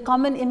in the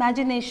common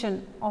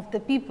imagination of the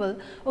people,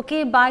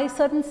 okay, by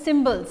certain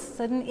symbols,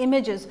 certain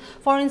images.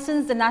 For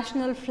instance, the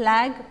national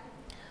flag,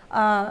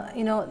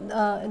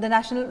 the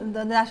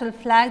national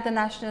flag, the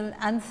national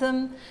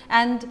anthem,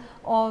 and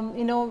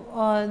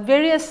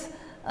various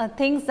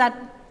things that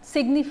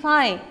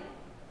signify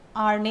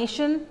our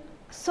nation.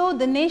 So,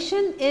 the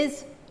nation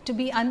is to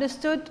be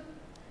understood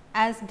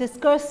as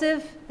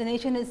discursive, the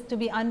nation is to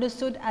be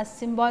understood as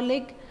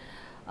symbolic,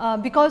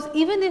 because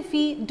even if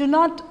we do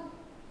not,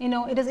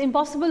 it is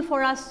impossible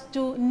for us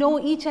to know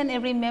each and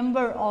every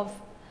member of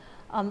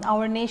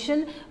our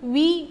nation,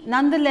 we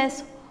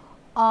nonetheless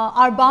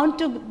are bound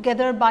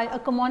together by a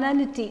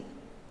commonality,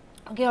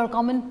 okay, or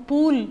common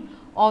pool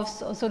of,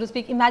 so to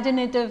speak,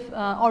 imaginative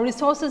or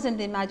resources in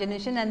the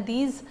imagination, and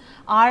these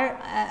are,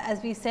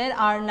 as we said,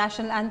 our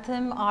national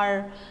anthem,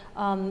 our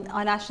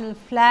national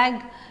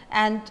flag,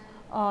 and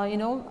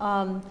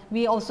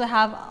we also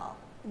have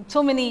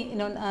so many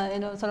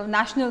sort of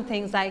national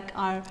things like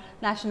our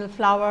national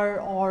flower,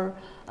 or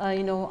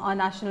our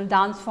national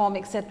dance form,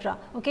 etc.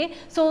 Okay.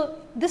 So,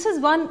 this is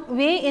one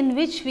way in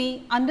which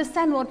we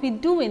understand what we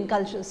do in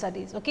cultural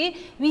studies. Okay.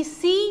 We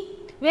see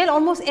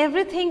almost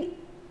everything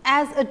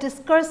as a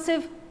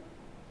discursive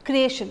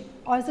creation,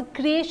 or as a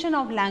creation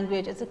of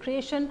language, as a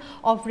creation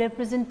of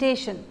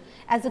representation,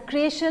 as a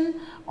creation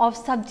of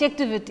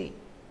subjectivity,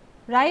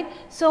 right.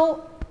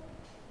 So,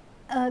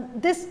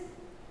 this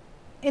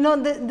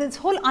this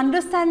whole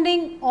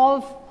understanding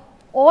of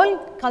all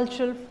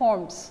cultural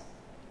forms,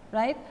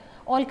 right,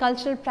 all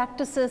cultural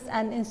practices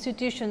and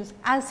institutions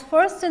as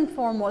first and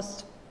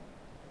foremost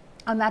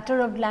a matter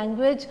of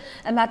language,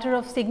 a matter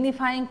of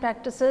signifying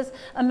practices,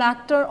 a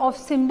matter of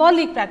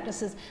symbolic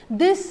practices.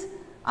 This,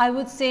 I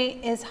would say,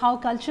 is how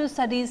cultural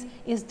studies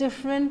is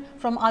different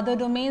from other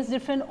domains,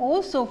 different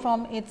also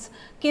from its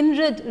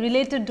kindred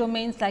related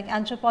domains like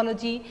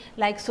anthropology,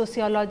 like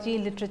sociology,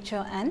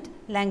 literature and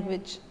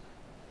language.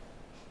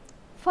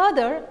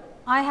 Further,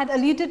 I had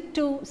alluded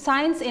to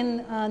science in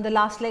the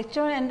last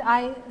lecture, and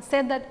I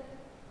said that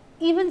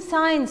even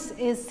science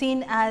is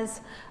seen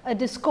as a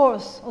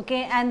discourse,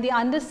 okay, and the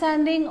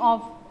understanding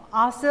of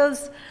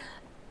ourselves,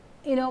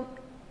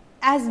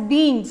 as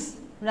beings,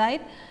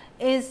 right,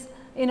 is,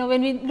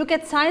 when we look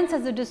at science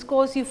as a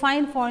discourse, you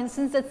find, for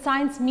instance, that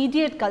science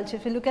mediate culture.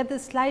 If you look at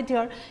this slide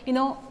here,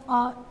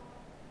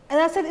 as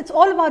I said, it's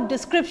all about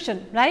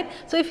description, right.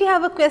 So, if you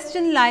have a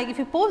question like, if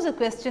you pose a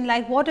question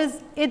like, what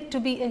is it to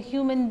be a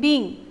human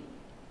being,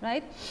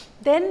 right,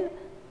 then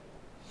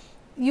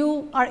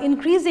you are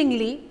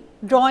increasingly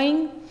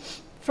drawing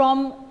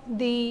from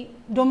the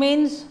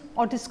domains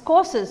or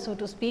discourses, so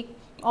to speak,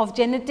 of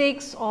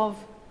genetics, of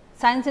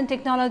science and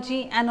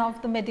technology and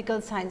of the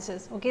medical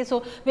sciences. Okay.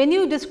 So, when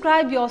you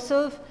describe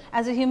yourself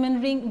as a human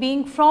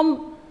being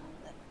from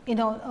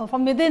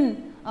from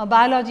within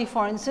biology,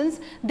 for instance,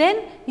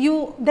 then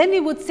we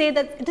would say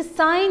that it is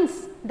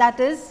science that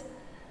is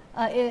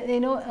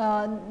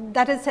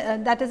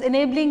that is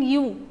enabling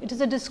you. It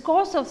is a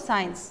discourse of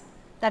science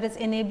that is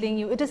enabling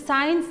you. It is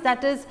science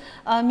that is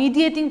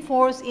mediating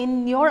force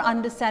in your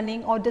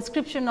understanding or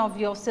description of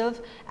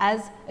yourself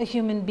as a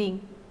human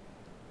being.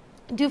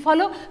 Do you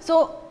follow?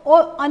 So,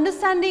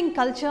 understanding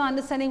culture,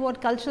 understanding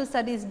what cultural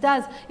studies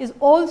does is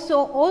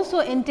also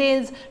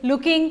entails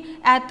looking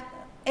at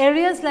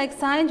areas like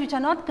science which are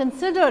not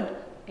considered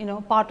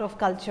part of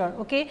culture,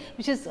 okay,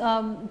 which is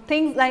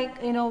things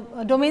like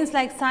domains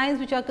like science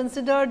which are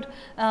considered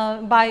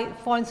by,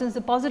 for instance,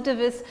 the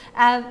positivists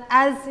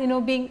as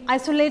being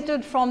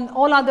isolated from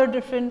all other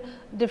different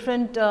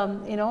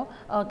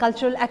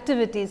cultural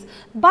activities.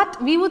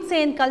 But we would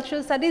say in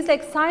cultural studies,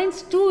 like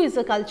science too is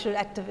a cultural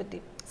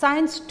activity.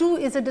 Science too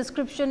is a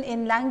description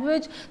in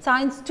language.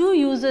 Science too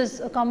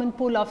uses a common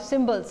pool of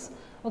symbols,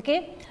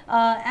 okay,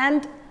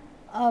 and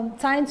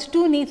science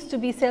too needs to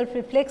be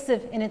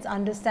self-reflexive in its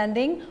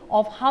understanding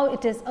of how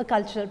it is a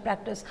cultural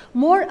practice.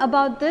 More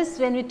about this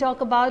when we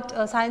talk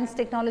about science,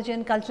 technology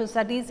and cultural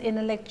studies in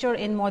a lecture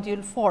in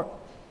module 4,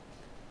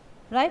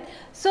 right.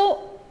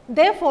 So,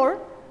 therefore,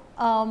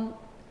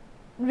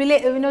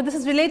 this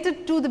is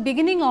related to the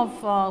beginning of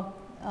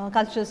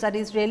cultural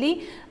studies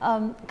really.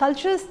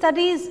 Cultural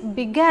studies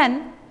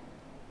began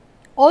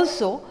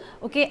also,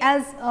 okay,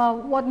 as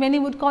what many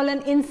would call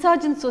an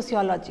insurgent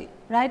sociology,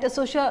 right.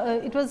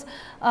 It was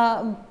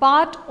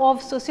part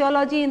of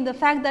sociology in the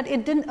fact that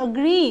it did not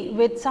agree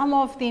with some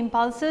of the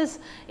impulses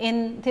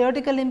in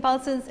theoretical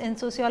impulses in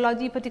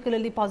sociology,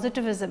 particularly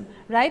positivism,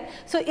 right.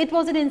 So, it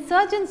was an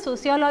insurgent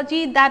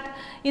sociology that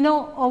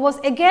was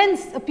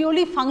against a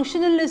purely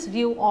functionalist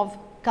view of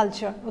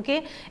culture,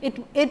 okay.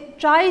 It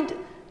tried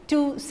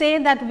to say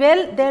that,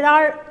 well, there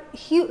are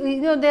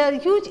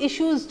huge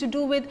issues to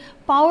do with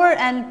power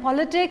and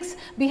politics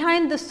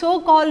behind the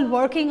so-called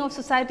working of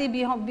society,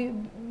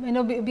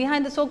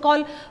 behind the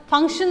so-called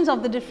functions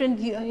of the different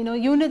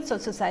units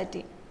of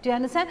society. Do you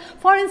understand?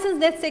 For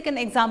instance, let us take an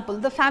example,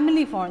 the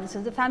family, for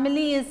instance. The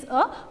family is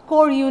a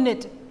core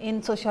unit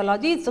in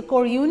sociology, it is a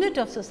core unit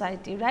of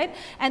society, right.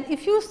 And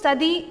if you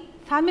study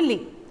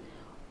family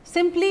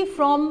simply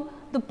from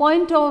the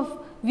point of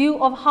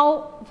view of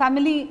how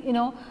family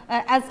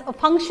as a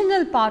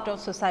functional part of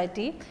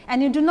society,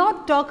 and you do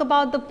not talk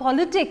about the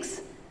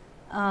politics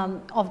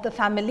of the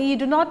family, you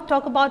do not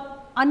talk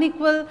about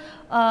unequal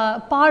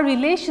power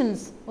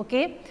relations,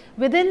 okay,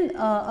 within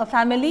a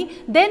family,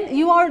 then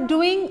you are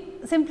doing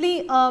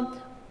simply a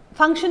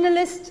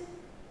functionalist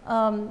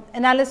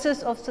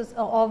analysis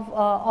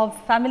of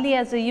family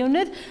as a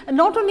unit. And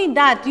not only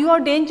that, you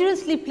are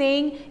dangerously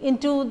playing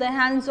into the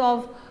hands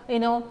of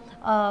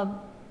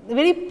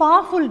very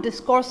powerful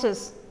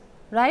discourses,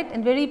 right,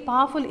 and very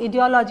powerful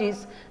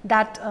ideologies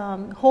that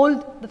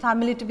hold the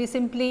family to be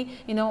simply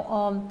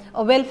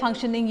a well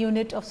functioning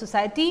unit of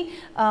society,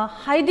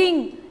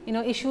 hiding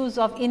issues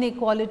of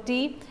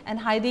inequality and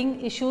hiding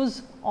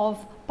issues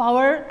of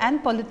power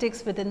and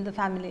politics within the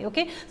family.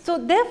 Okay. So,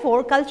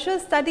 therefore, cultural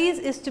studies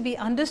is to be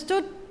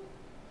understood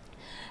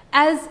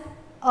as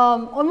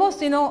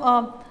almost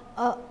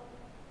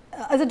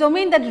as a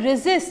domain that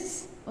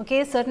resists,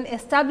 okay, certain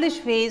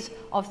established ways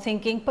of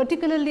thinking,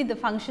 particularly the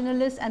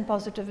functionalist and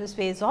positivist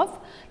ways of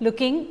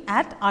looking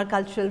at our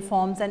cultural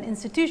forms and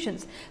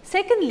institutions.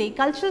 Secondly,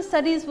 cultural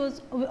studies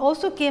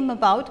also came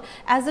about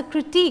as a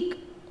critique,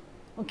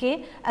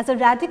 okay, as a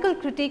radical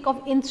critique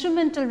of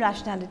instrumental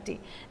rationality.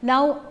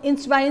 Now,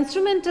 by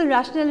instrumental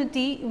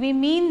rationality, we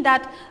mean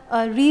that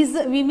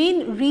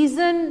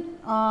reason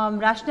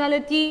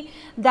rationality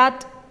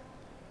that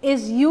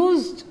is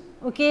used,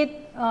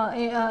 okay,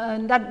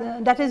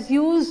 that is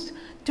used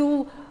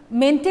to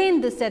maintain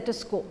the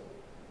status quo,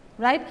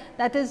 right.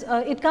 That is,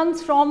 it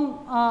comes from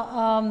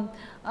an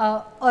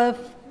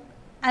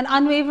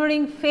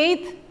unwavering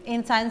faith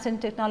in science and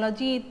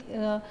technology.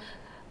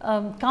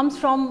 It comes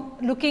from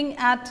looking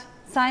at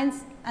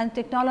science and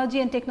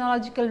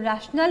technological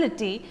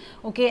rationality,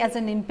 okay, as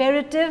an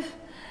imperative,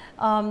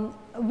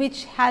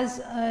 which has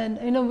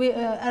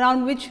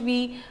around which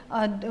we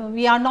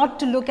are not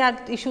to look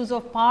at issues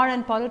of power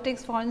and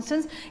politics, for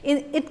instance.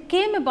 It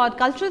came about,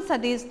 cultural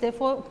studies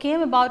therefore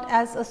came about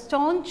as a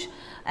staunch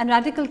and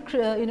radical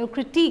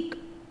critique,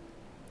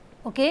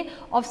 okay,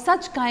 of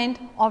such kind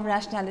of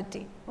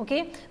rationality.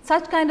 Okay.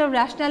 Such kind of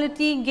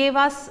rationality gave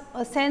us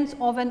a sense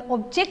of an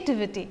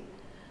objectivity,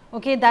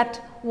 okay, that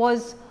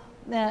was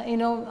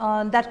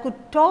that could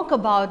talk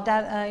about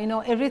that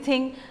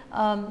everything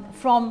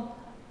from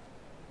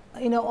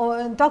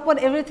talk about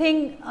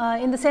everything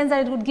in the sense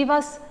that it would give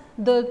us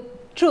the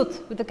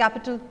truth with a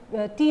capital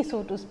T,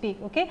 so to speak.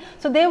 Okay.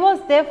 So, there was,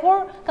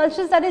 therefore,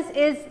 cultural studies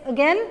is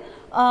again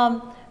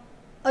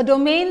a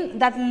domain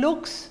that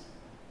looks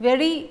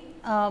very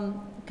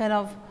kind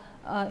of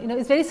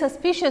is very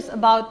suspicious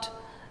about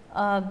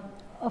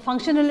a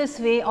functionalist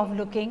way of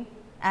looking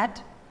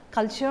at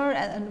culture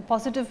and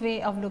positivist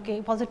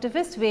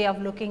way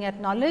of looking at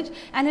knowledge,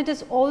 and it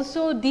is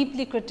also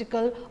deeply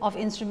critical of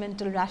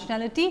instrumental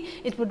rationality.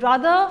 It would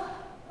rather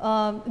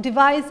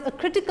devise a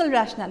critical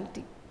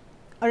rationality,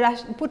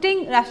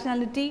 putting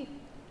rationality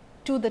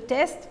to the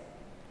test,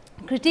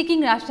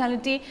 critiquing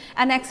rationality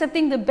and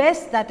accepting the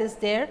best that is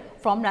there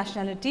from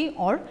rationality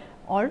or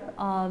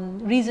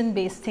reason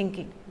based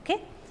thinking.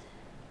 Okay.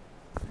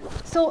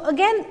 So,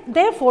 again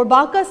therefore,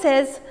 Barker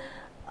says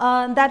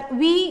that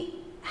we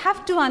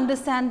have to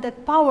understand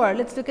that power,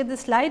 let us look at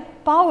this slide,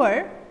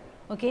 power,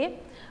 okay,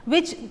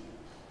 which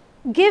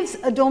gives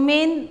a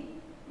domain,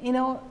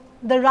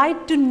 the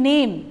right to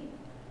name,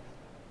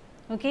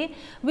 okay,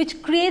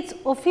 which creates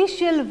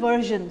official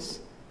versions,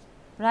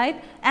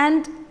 right,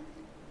 and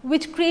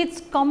which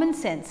creates common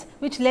sense,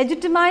 which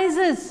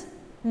legitimizes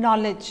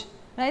knowledge,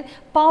 right.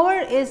 Power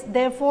is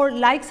therefore,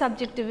 like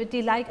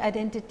subjectivity, like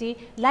identity,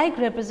 like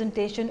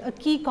representation, a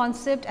key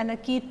concept and a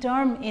key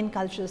term in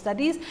cultural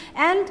studies.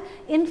 And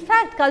in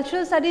fact,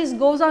 cultural studies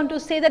goes on to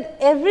say that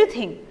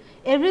everything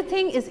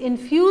is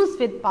infused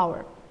with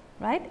power,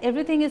 right.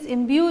 Everything is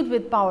imbued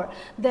with power.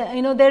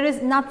 There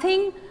is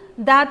nothing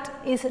that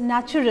is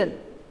natural,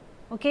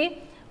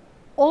 okay.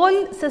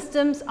 All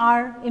systems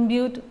are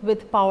imbued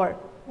with power,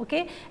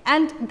 okay.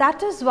 And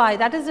that is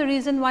the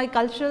reason why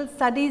cultural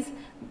studies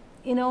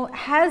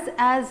has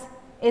as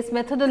its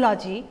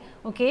methodology,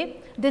 okay,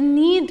 the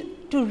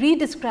need to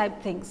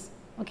redescribe things,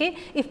 okay.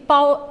 If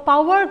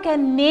power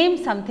can name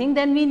something,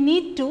 then we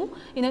need to,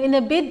 in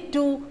a bid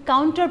to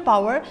counter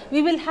power,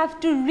 we will have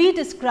to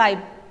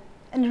redescribe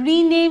and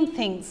rename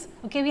things,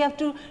 okay. We have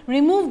to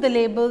remove the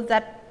labels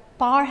that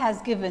power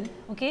has given,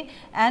 okay,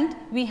 and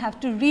we have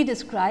to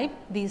redescribe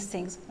these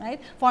things, right.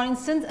 For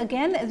instance,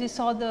 again, as we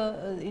saw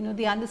the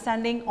the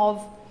understanding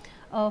of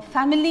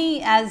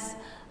family as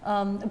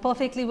a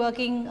perfectly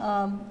working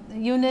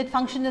unit,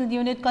 functional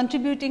unit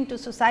contributing to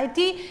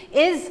society,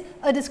 is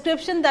a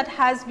description that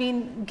has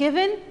been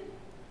given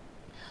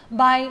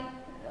by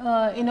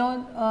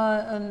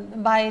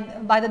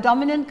by the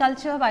dominant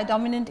culture, by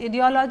dominant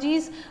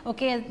ideologies,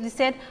 okay, as we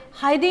said,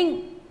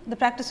 hiding the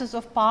practices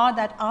of power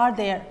that are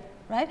there,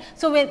 right.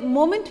 So, when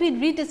moment we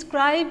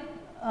redescribe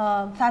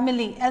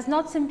family as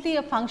not simply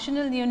a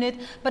functional unit,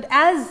 but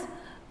as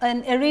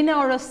an arena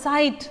or a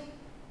site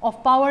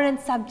of power and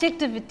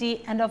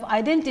subjectivity and of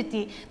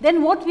identity,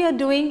 then what we are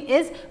doing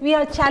is we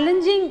are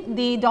challenging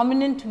the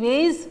dominant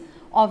ways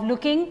of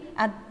looking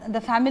at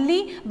the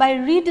family by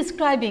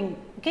redescribing.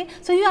 Okay.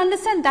 So, you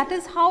understand that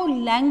is how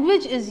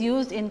language is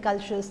used in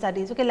cultural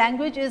studies. Okay.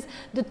 Language is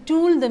the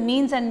tool, the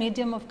means and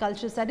medium of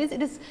cultural studies.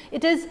 It is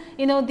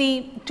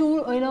the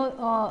tool,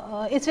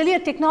 it is really a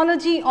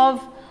technology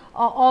of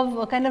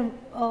kind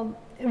of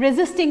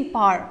resisting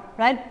power,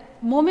 right.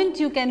 Moment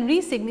you can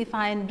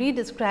re-signify and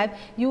re-describe,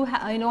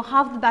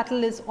 half the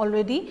battle is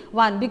already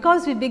won,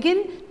 because we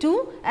begin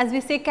to, as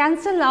we say,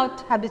 cancel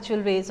out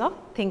habitual ways of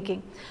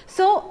thinking.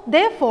 So,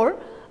 therefore,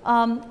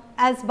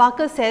 as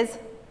Barker says,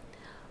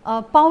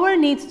 power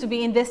needs to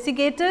be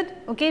investigated,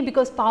 okay,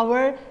 because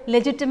power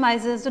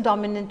legitimizes the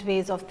dominant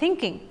ways of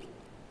thinking.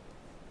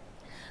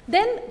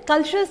 Then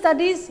cultural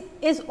studies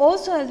is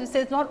also, as we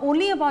said, not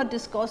only about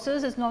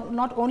discourses, it is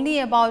not only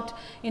about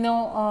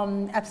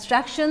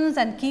abstractions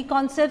and key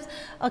concepts.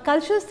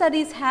 Cultural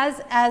studies has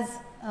as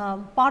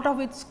part of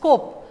its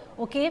scope,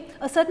 okay,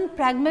 a certain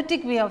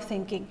pragmatic way of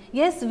thinking.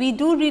 Yes, we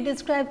do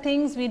redescribe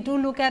things, we do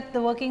look at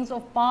the workings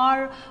of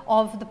power,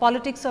 of the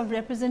politics of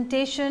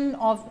representation,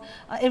 of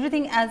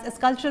everything as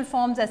cultural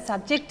forms, as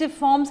subjective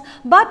forms,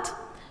 but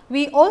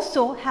we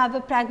also have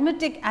a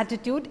pragmatic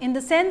attitude, in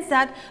the sense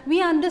that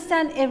we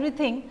understand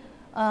everything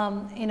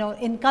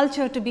in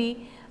culture to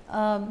be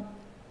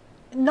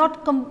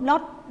not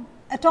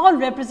at all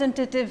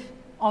representative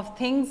of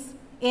things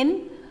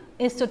in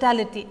its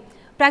totality.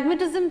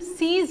 Pragmatism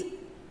sees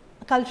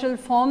cultural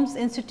forms,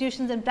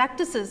 institutions and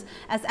practices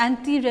as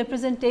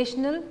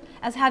anti-representational,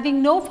 as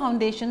having no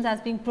foundations, as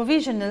being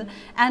provisional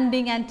and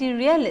being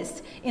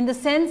anti-realist, in the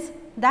sense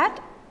that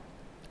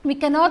we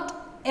cannot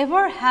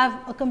ever have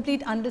a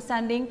complete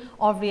understanding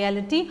of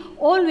reality.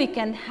 All we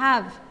can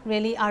have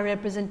really are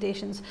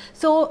representations.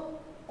 So,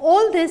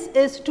 all this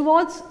is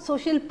towards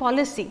social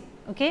policy,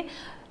 okay,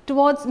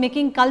 towards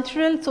making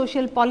cultural,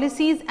 social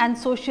policies and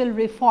social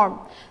reform.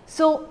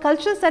 So,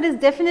 cultural studies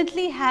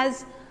definitely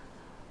has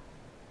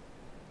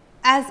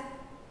as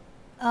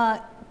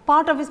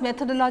part of its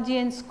methodology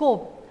and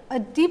scope a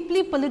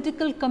deeply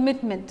political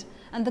commitment,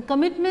 and the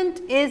commitment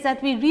is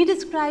that we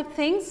redescribe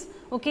things.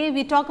 Okay,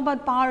 we talk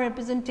about power,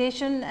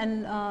 representation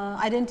and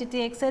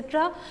identity,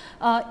 etc.,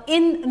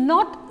 in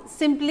not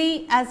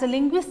simply as a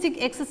linguistic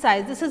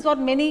exercise. This is what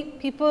many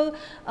people,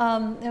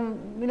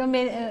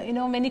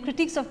 many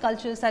critics of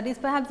cultural studies,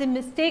 perhaps they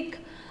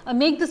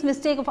make this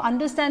mistake of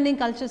understanding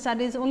cultural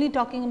studies only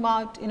talking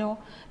about,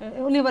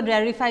 only about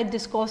rarefied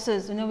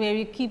discourses, where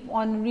you keep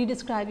on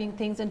redescribing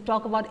things and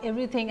talk about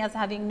everything as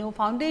having no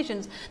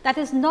foundations. That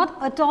is not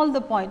at all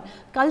the point.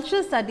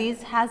 Cultural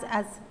studies has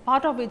as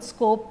part of its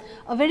scope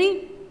a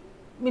very,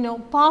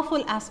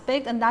 powerful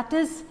aspect, and that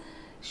is,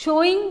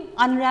 showing,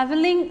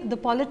 unraveling the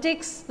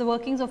politics, the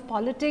workings of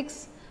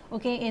politics,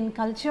 okay, in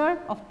culture,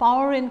 of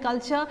power in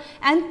culture,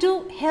 and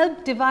to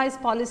help devise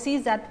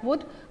policies that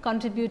would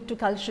contribute to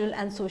cultural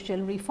and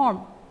social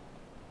reform.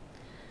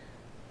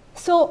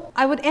 So,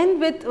 I would end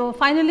with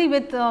finally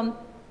with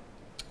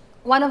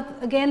one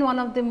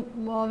of the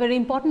very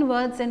important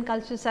words in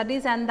cultural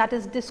studies, and that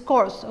is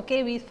discourse.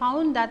 Okay, we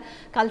found that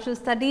cultural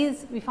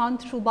studies, we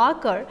found through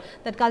Barker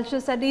that cultural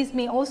studies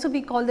may also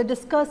be called the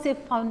discursive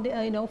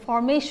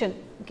formation,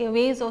 okay,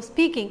 ways of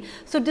speaking.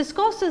 So,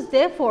 discourses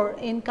therefore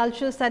in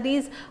cultural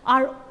studies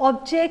are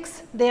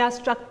objects, they are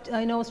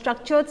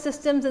structured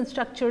systems and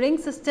structuring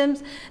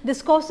systems.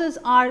 Discourses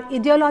are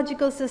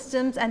ideological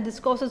systems, and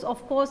discourses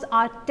of course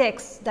are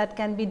texts that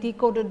can be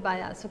decoded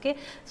by us. Okay.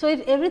 So, if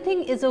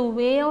everything is a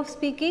way of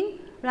speaking,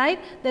 right,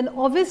 then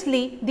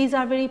obviously these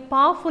are very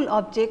powerful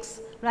objects,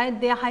 right,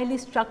 they are highly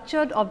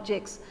structured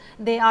objects,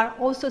 they are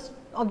also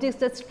objects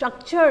that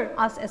structure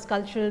us as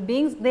cultural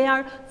beings, they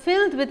are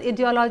filled with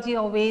ideology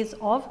or ways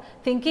of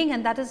thinking,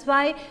 and that is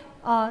why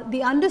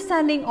the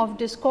understanding of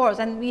discourse,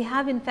 and we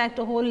have in fact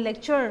a whole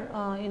lecture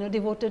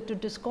devoted to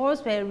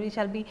discourse, where we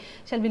shall be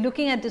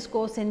looking at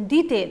discourse in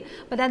detail.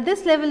 But at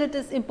this level it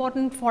is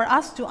important for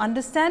us to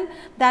understand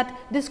that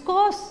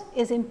discourse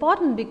is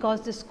important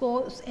because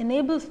discourse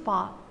enables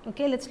power.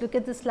 Okay, let us look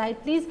at this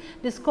slide please.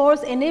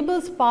 Discourse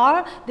enables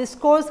power,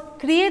 discourse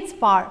creates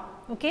power.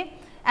 Okay,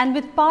 and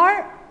with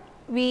power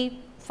we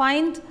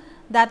find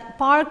that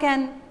power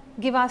can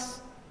give us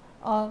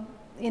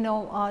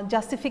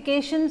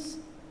justifications.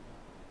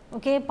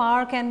 Okay,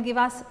 power can give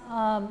us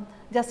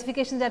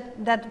justifications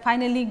that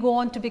finally go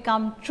on to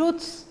become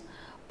truths.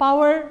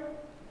 Power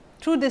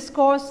through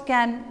discourse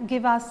can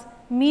give us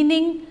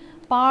meaning,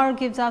 power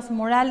gives us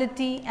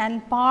morality,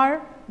 and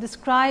power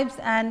describes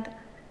and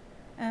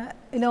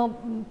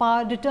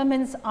power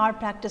determines our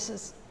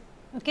practices.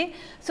 Okay.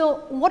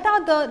 So, what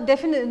are the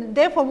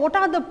therefore, what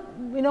are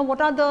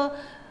the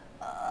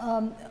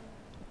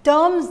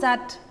terms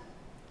that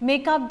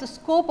make up the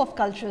scope of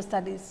cultural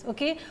studies.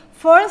 Okay.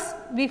 First,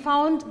 we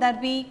found that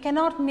we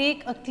cannot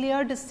make a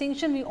clear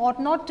distinction, we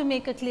ought not to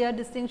make a clear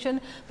distinction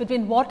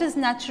between what is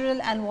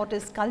natural and what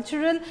is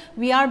cultural.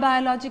 We are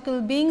biological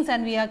beings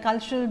and we are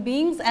cultural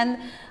beings, and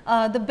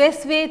the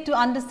best way to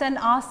understand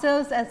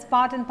ourselves as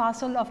part and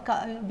parcel of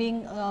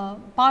being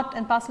part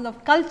and parcel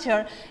of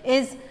culture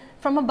is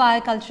from a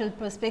biocultural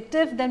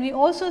perspective. Then we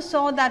also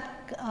saw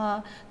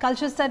that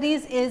cultural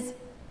studies is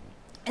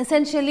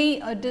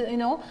essentially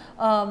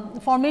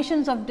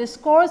formations of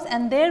discourse,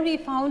 and there we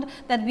found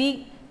that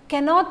we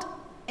cannot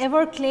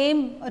ever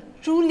claim a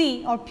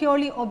truly or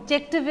purely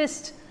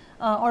objectivist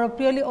or a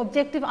purely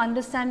objective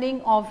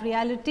understanding of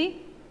reality.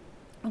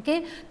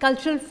 Okay.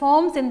 Cultural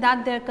forms, in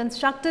that they are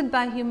constructed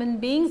by human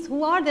beings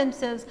who are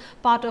themselves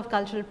part of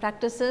cultural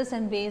practices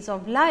and ways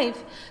of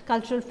life.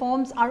 Cultural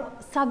forms are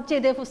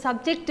therefore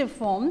subjective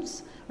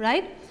forms,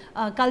 right.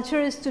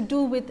 Culture is to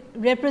do with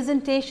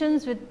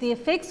representations, with the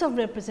effects of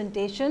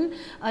representation.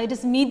 It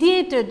is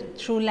mediated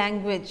through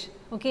language.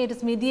 Okay, it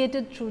is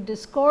mediated through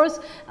discourse,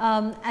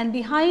 and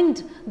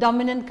behind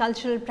dominant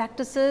cultural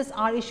practices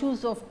are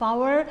issues of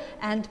power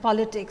and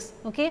politics.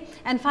 Okay.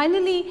 And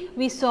finally,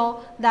 we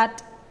saw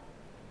that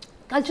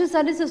cultural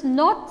studies is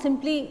not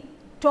simply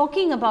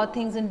talking about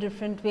things in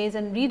different ways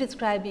and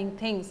redescribing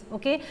things.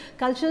 Okay.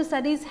 Cultural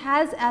studies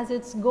has as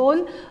its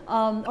goal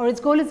or its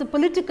goal is a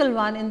political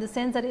one, in the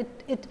sense that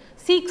it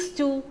seeks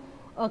to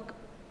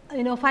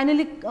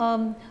finally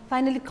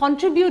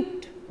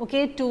contribute,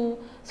 okay, to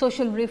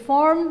social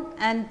reform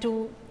and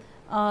to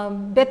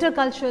better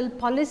cultural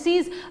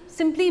policies,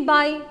 simply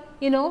by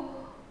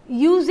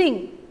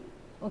using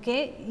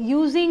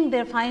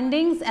their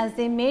findings as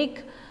they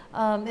make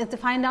is to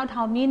find out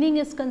how meaning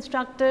is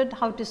constructed,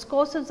 how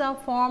discourses are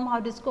formed, how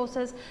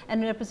discourses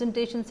and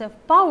representations have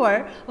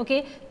power,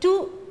 okay,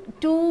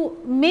 to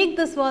make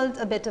this world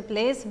a better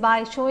place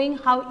by showing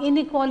how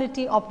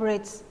inequality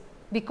operates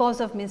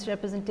because of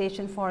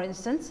misrepresentation, for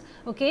instance.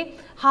 Okay.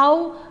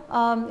 How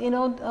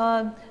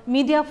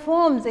media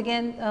forms,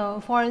 again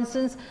for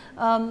instance,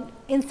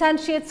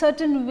 instantiate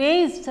certain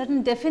ways,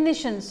 certain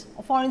definitions,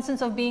 for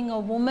instance of being a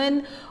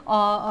woman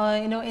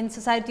in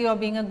society, or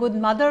being a good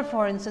mother,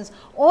 for instance.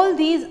 All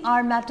these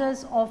are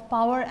matters of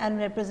power and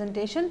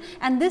representation,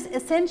 and this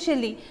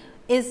essentially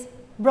is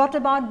brought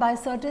about by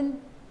certain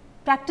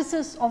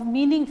practices of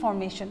meaning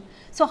formation.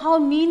 So, how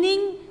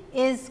meaning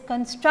is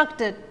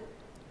constructed,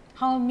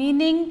 how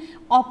meaning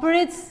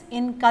operates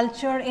in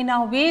culture, in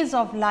our ways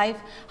of life,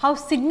 how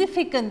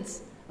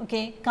significance,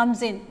 okay,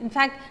 comes in. In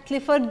fact,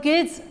 Clifford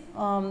Geertz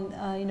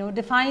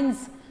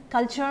defines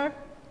culture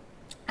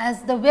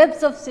as the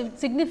webs of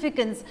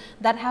significance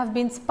that have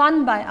been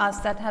spun by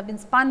us, that have been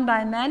spun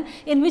by man,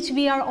 in which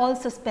we are all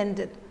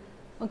suspended.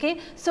 Okay.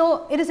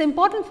 So, it is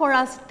important for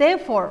us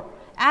therefore,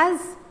 as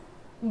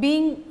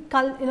being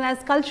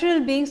as cultural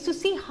beings, to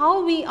see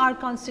how we are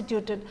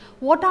constituted,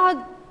 what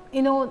are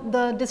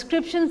the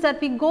descriptions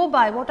that we go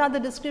by, what are the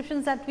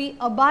descriptions that we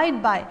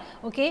abide by,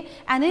 okay,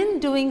 and in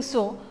doing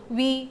so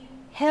we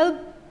help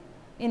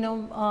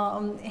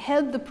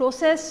help the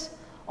process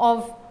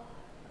of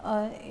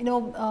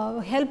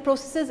help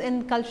processes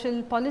in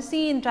cultural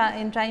policy, in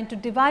trying to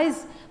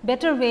devise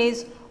better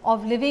ways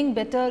of living,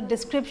 better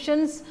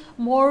descriptions,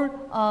 more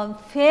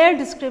fair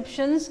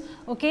descriptions,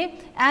 okay,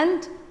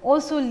 and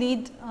also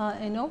lead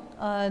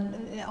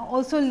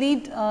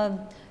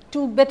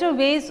to better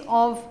ways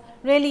of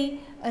really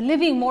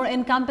living, more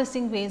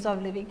encompassing ways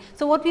of living.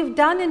 So, what we have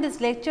done in this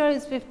lecture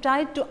is we have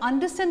tried to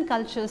understand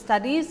cultural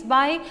studies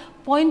by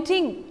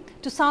pointing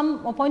at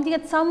some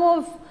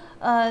of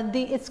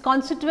its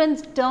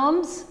constituent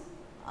terms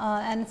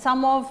and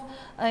some of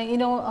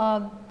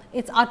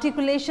its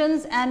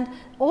articulations, and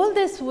all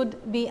this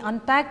would be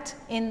unpacked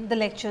in the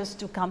lectures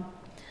to come.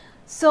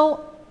 So,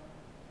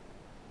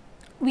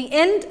 we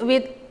end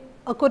with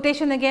a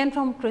quotation again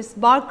from Chris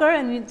Barker,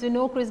 and you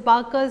know Chris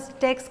Barker's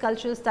text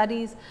Cultural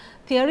Studies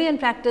Theory and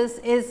Practice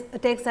is a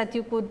text that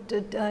you could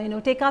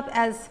take up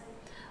as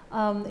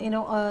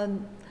a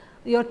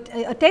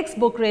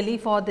textbook really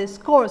for this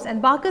course.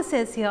 And Barker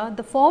says here,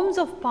 the forms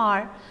of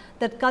power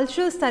that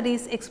cultural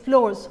studies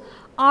explores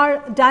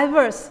are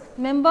diverse.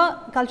 Remember,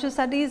 cultural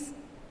studies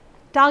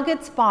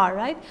targets power,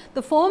 right?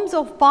 The forms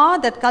of power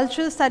that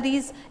cultural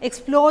studies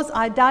explores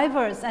are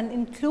diverse and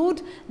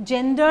include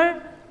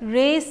gender,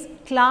 race,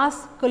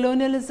 class,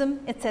 colonialism,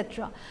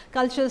 etc.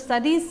 Cultural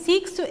studies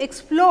seeks to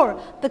explore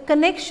the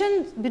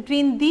connection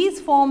between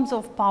these forms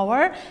of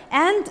power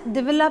and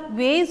develop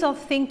ways of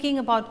thinking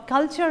about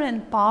culture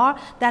and power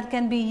that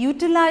can be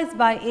utilized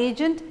by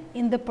agent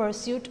in the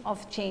pursuit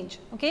of change.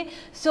 Okay?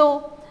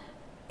 So,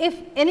 if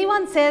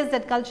anyone says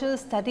that cultural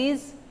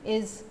studies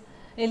is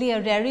really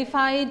a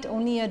rarefied,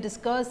 only a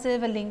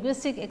discursive, a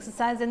linguistic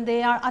exercise, and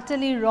they are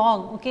utterly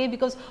wrong, okay,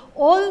 because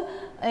all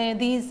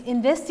these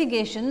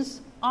investigations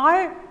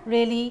are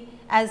really,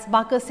 as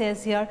Barker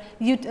says here,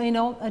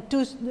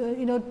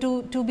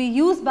 to be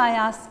used by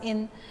us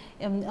in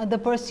the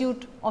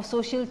pursuit of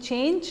social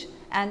change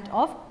and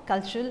of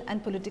cultural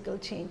and political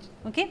change.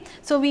 Okay.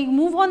 So, we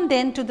move on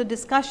then to the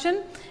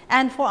discussion,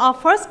 and for our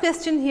first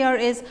question here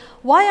is,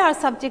 why are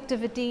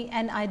subjectivity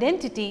and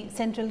identity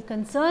central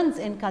concerns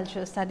in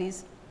cultural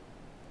studies?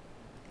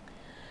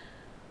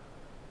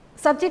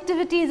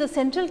 Subjectivity is a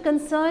central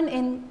concern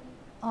in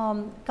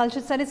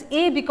cultural studies,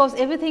 because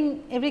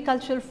every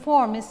cultural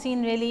form is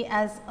seen really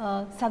as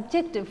a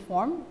subjective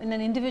form in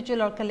an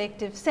individual or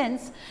collective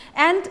sense,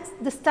 and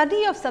the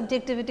study of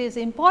subjectivity is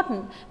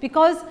important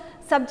because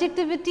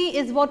subjectivity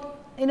is what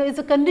is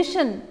a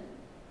condition,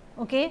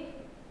 okay,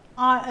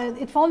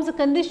 it forms a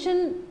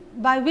condition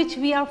by which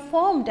we are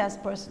formed as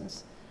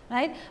persons,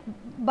 right,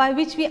 by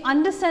which we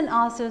understand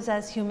ourselves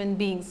as human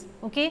beings.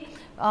 Okay.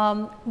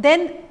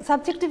 Then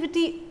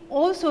subjectivity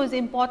also is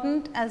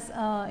important as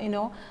a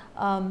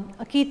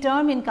key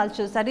term in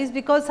cultural studies,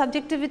 because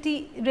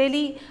subjectivity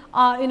really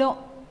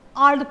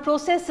are the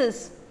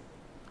processes,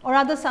 or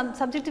rather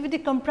subjectivity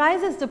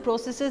comprises the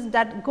processes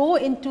that go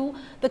into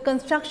the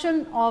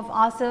construction of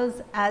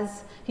ourselves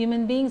as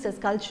human beings, as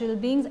cultural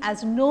beings,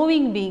 as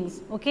knowing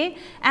beings. Okay.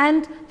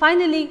 And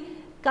finally,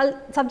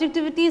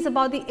 subjectivity is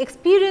about the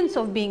experience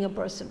of being a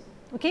person.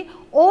 Okay.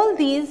 All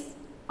these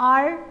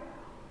are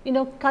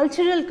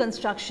cultural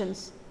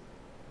constructions,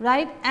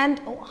 right,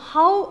 and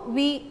how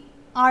we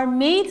are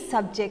made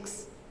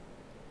subjects.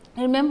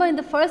 Remember, in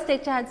the first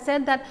lecture I had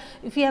said that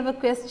if you have a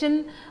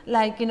question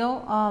like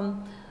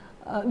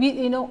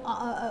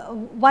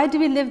why do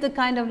we live the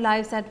kind of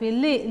lives that we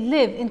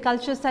live, in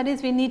cultural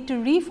studies we need to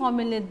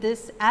reformulate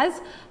this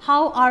as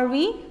how are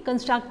we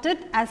constructed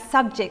as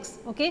subjects.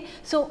 Okay.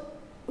 So,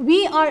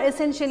 we are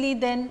essentially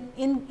then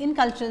in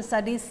cultural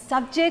studies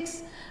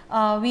subjects,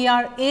 we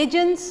are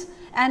agents,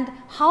 and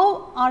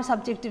how our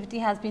subjectivity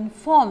has been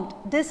formed.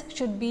 This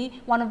should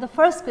be one of the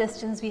first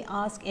questions we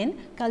ask in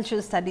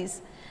cultural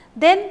studies.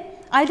 Then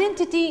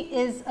identity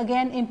is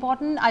again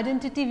important,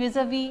 identity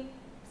vis-a-vis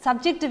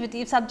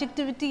subjectivity. If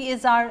subjectivity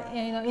is our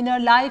inner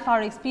life,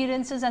 our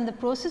experiences and the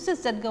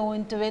processes that go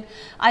into it,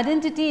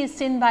 identity is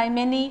seen by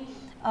many,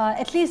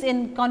 at least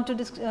in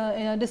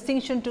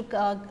distinction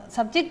to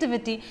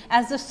subjectivity,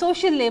 as the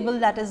social label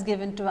that is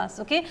given to us.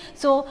 Okay.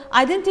 So,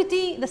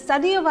 identity, the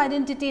study of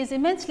identity is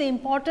immensely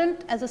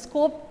important as a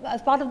scope,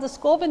 as part of the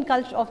scope in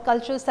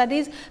cultural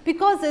studies,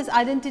 because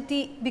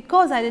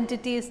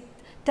identity is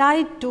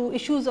tied to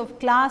issues of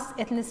class,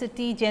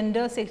 ethnicity,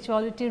 gender,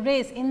 sexuality,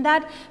 race. In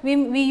that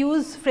we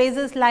use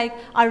phrases like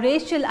our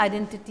racial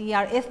identity,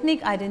 our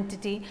ethnic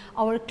identity,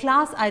 our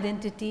class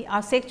identity,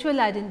 our sexual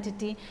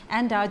identity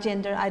and our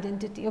gender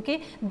identity.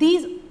 Okay.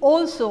 These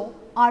also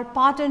are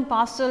part and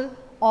parcel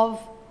of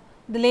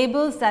the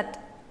labels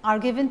that are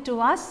given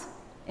to us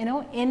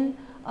in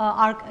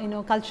our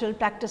cultural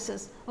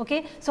practices.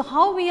 Okay. So,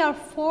 how we are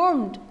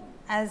formed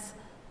as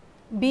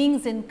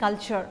beings in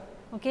culture.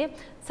 Okay.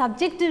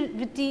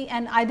 Subjectivity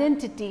and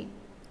identity,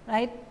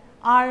 right,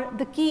 are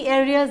the key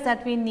areas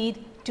that we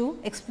need to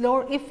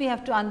explore if we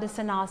have to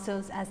understand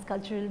ourselves as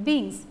cultural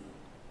beings.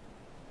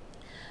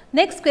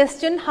 Next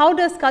question, how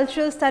does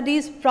cultural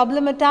studies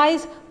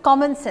problematize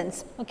common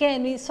sense? Okay,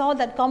 and we saw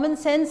that common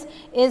sense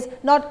is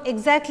not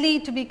exactly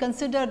to be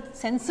considered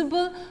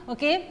sensible,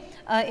 okay,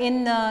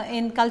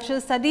 in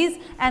cultural studies,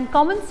 and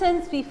common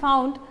sense we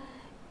found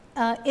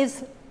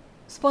is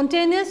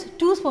spontaneous,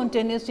 too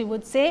spontaneous we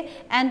would say,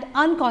 and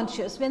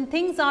unconscious. When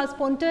things are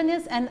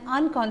spontaneous and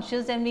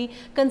unconscious, then we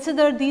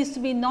consider these to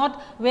be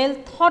not well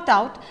thought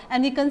out,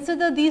 and we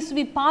consider these to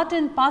be part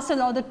and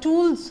parcel or the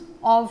tools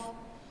of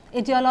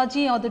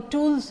ideology or the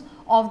tools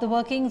of the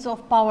workings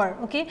of power.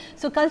 Okay.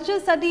 So, cultural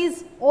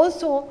studies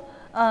also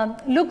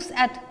looks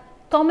at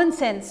common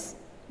sense,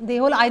 the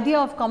whole idea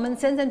of common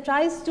sense, and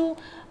tries to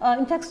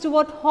in fact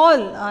Stuart Hall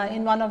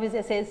in one of his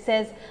essays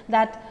says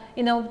that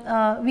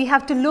we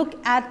have to look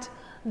at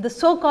the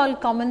so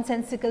called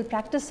commonsensical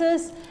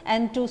practices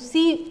and to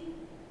see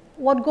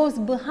what goes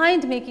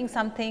behind making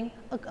something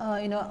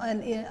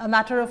a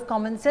matter of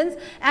common sense,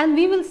 and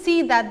we will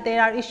see that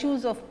there are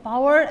issues of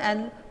power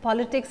and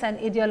politics and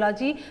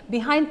ideology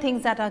behind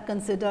things that are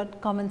considered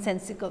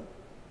commonsensical.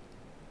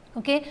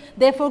 Okay.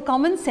 Therefore,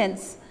 common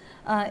sense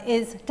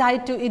is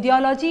tied to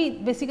ideology,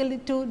 basically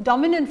to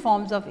dominant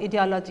forms of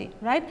ideology,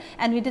 right,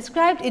 and we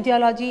described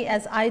ideology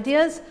as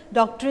ideas,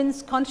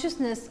 doctrines,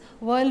 consciousness,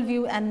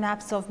 worldview and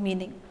maps of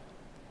meaning.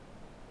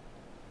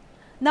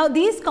 Now,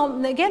 these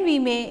again we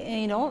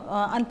may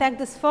unpack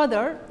this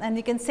further, and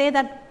we can say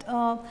that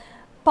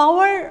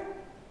power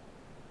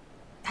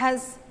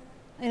has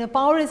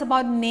power is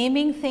about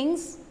naming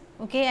things,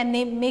 okay, and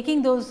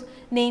making those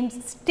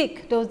names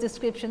stick, those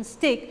descriptions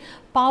stick.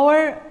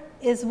 Power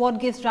is what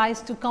gives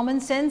rise to common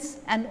sense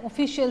and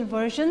official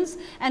versions,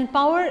 and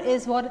power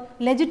is what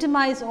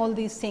legitimize all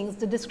these things.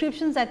 The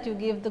descriptions that you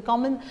give, the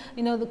common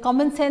the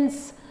common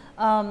sense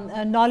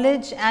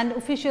knowledge and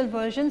official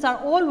versions are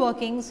all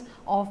workings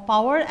of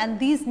power, and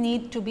these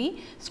need to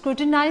be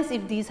scrutinized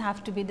if these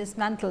have to be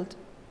dismantled.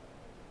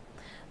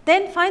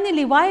 Then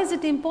finally, why is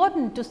it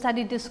important to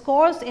study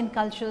discourse in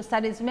cultural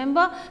studies?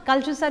 Remember,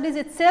 cultural studies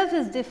itself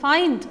is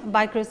defined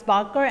by Chris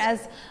Barker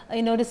as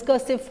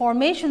discursive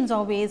formations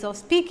or ways of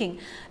speaking.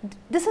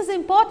 This is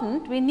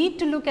important. We need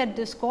to look at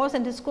discourse,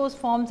 and discourse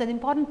forms an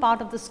important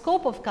part of the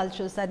scope of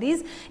cultural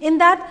studies, in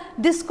that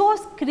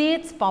discourse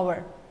creates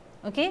power.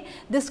 Okay.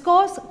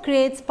 Discourse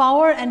creates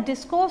power, and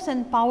discourse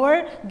and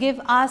power give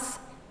us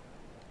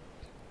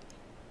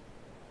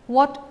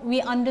what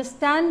we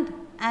understand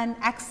and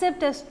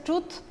accept as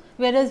truth,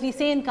 whereas we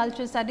say in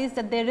cultural studies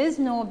that there is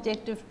no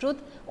objective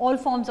truth, all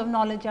forms of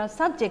knowledge are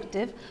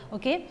subjective.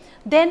 Okay.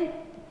 Then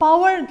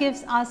power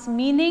gives us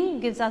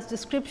meaning, gives us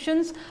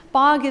descriptions,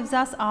 power gives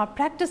us our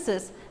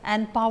practices,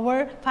 and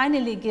power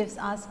finally gives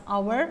us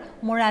our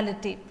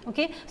morality.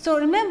 Okay. So,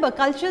 remember,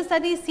 cultural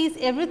studies sees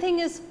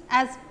everything as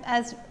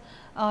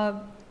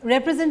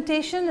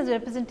representation,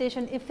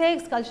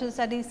 effects. Cultural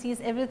studies sees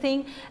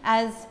everything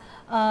as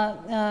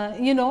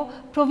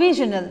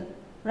provisional,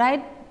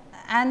 right,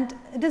 and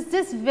it is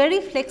this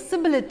very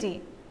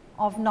flexibility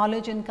of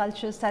knowledge in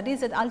cultural studies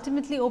that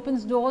ultimately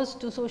opens doors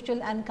to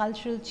social and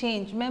cultural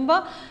change.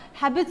 Remember,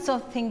 habits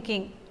of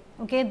thinking,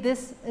 okay,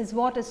 this is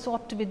what is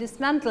sought to be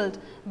dismantled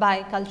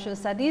by cultural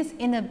studies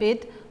in a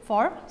bid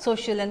for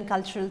social and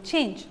cultural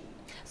change.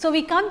 So,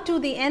 we come to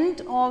the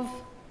end of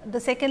the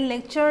second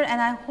lecture,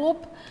 and I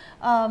hope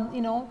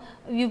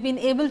you have been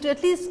able to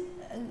at least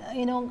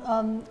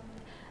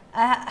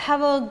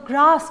have a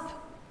grasp,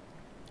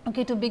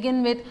 okay, to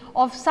begin with,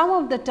 of some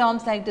of the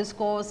terms like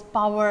discourse,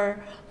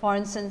 power, for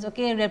instance,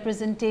 okay,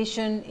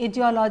 representation,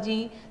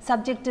 ideology,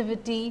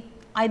 subjectivity,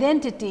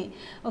 identity,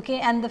 okay,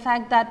 and the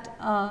fact that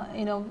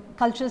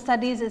cultural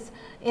studies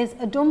is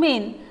a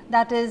domain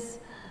that is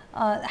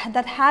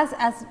that has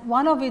as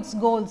one of its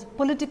goals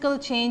political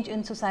change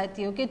in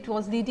society, okay,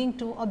 towards leading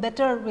to a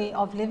better way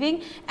of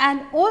living,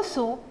 and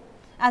also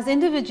as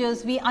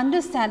individuals we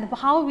understand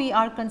how we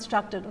are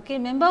constructed. Okay.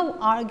 Remember,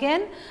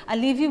 again I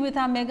will leave you with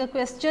our mega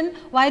question,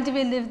 why do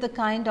we live the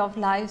kind of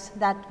lives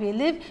that we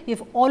live? You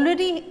have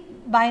already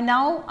by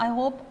now, I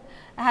hope,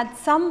 had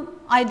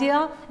some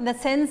idea in the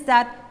sense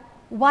that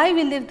why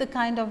we live the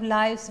kind of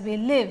lives we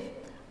live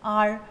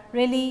are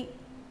really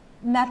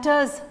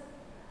matters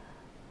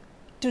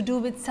to do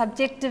with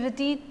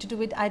subjectivity, to do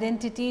with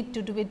identity,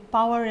 to do with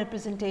power,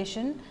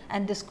 representation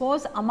and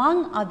discourse,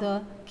 among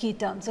other key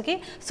terms.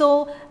 Okay.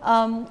 So,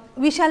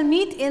 we shall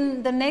meet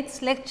in the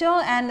next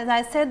lecture, and as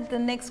I said, the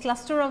next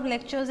cluster of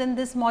lectures in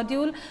this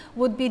module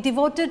would be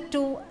devoted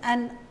to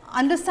an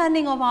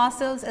understanding of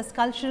ourselves as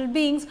cultural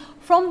beings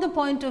from the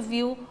point of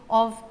view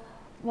of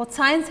what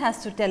science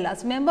has to tell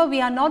us. Remember, we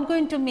are not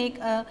going to make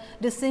a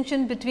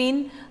distinction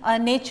between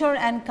nature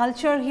and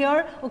culture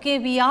here. Okay.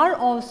 We are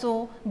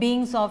also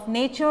beings of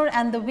nature,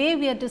 and the way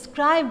we are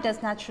described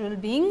as natural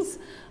beings,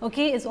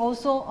 okay, is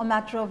also a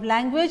matter of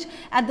language.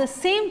 At the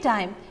same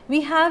time,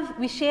 we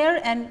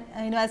share an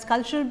as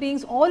cultural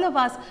beings, all of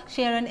us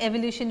share an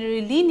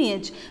evolutionary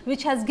lineage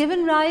which has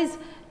given rise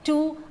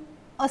to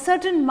a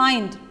certain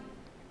mind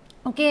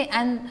okay,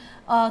 and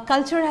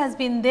culture has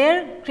been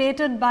there,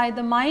 created by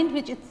the mind,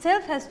 which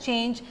itself has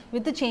changed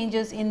with the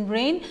changes in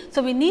brain.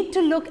 So, we need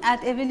to look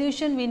at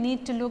evolution, we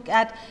need to look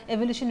at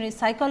evolutionary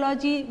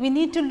psychology, we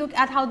need to look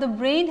at how the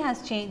brain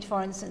has changed,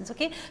 for instance.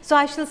 Okay. So,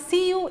 I shall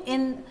see you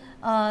in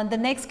the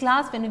next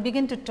class when we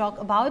begin to talk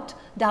about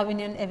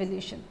Darwinian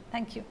evolution.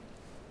 Thank you.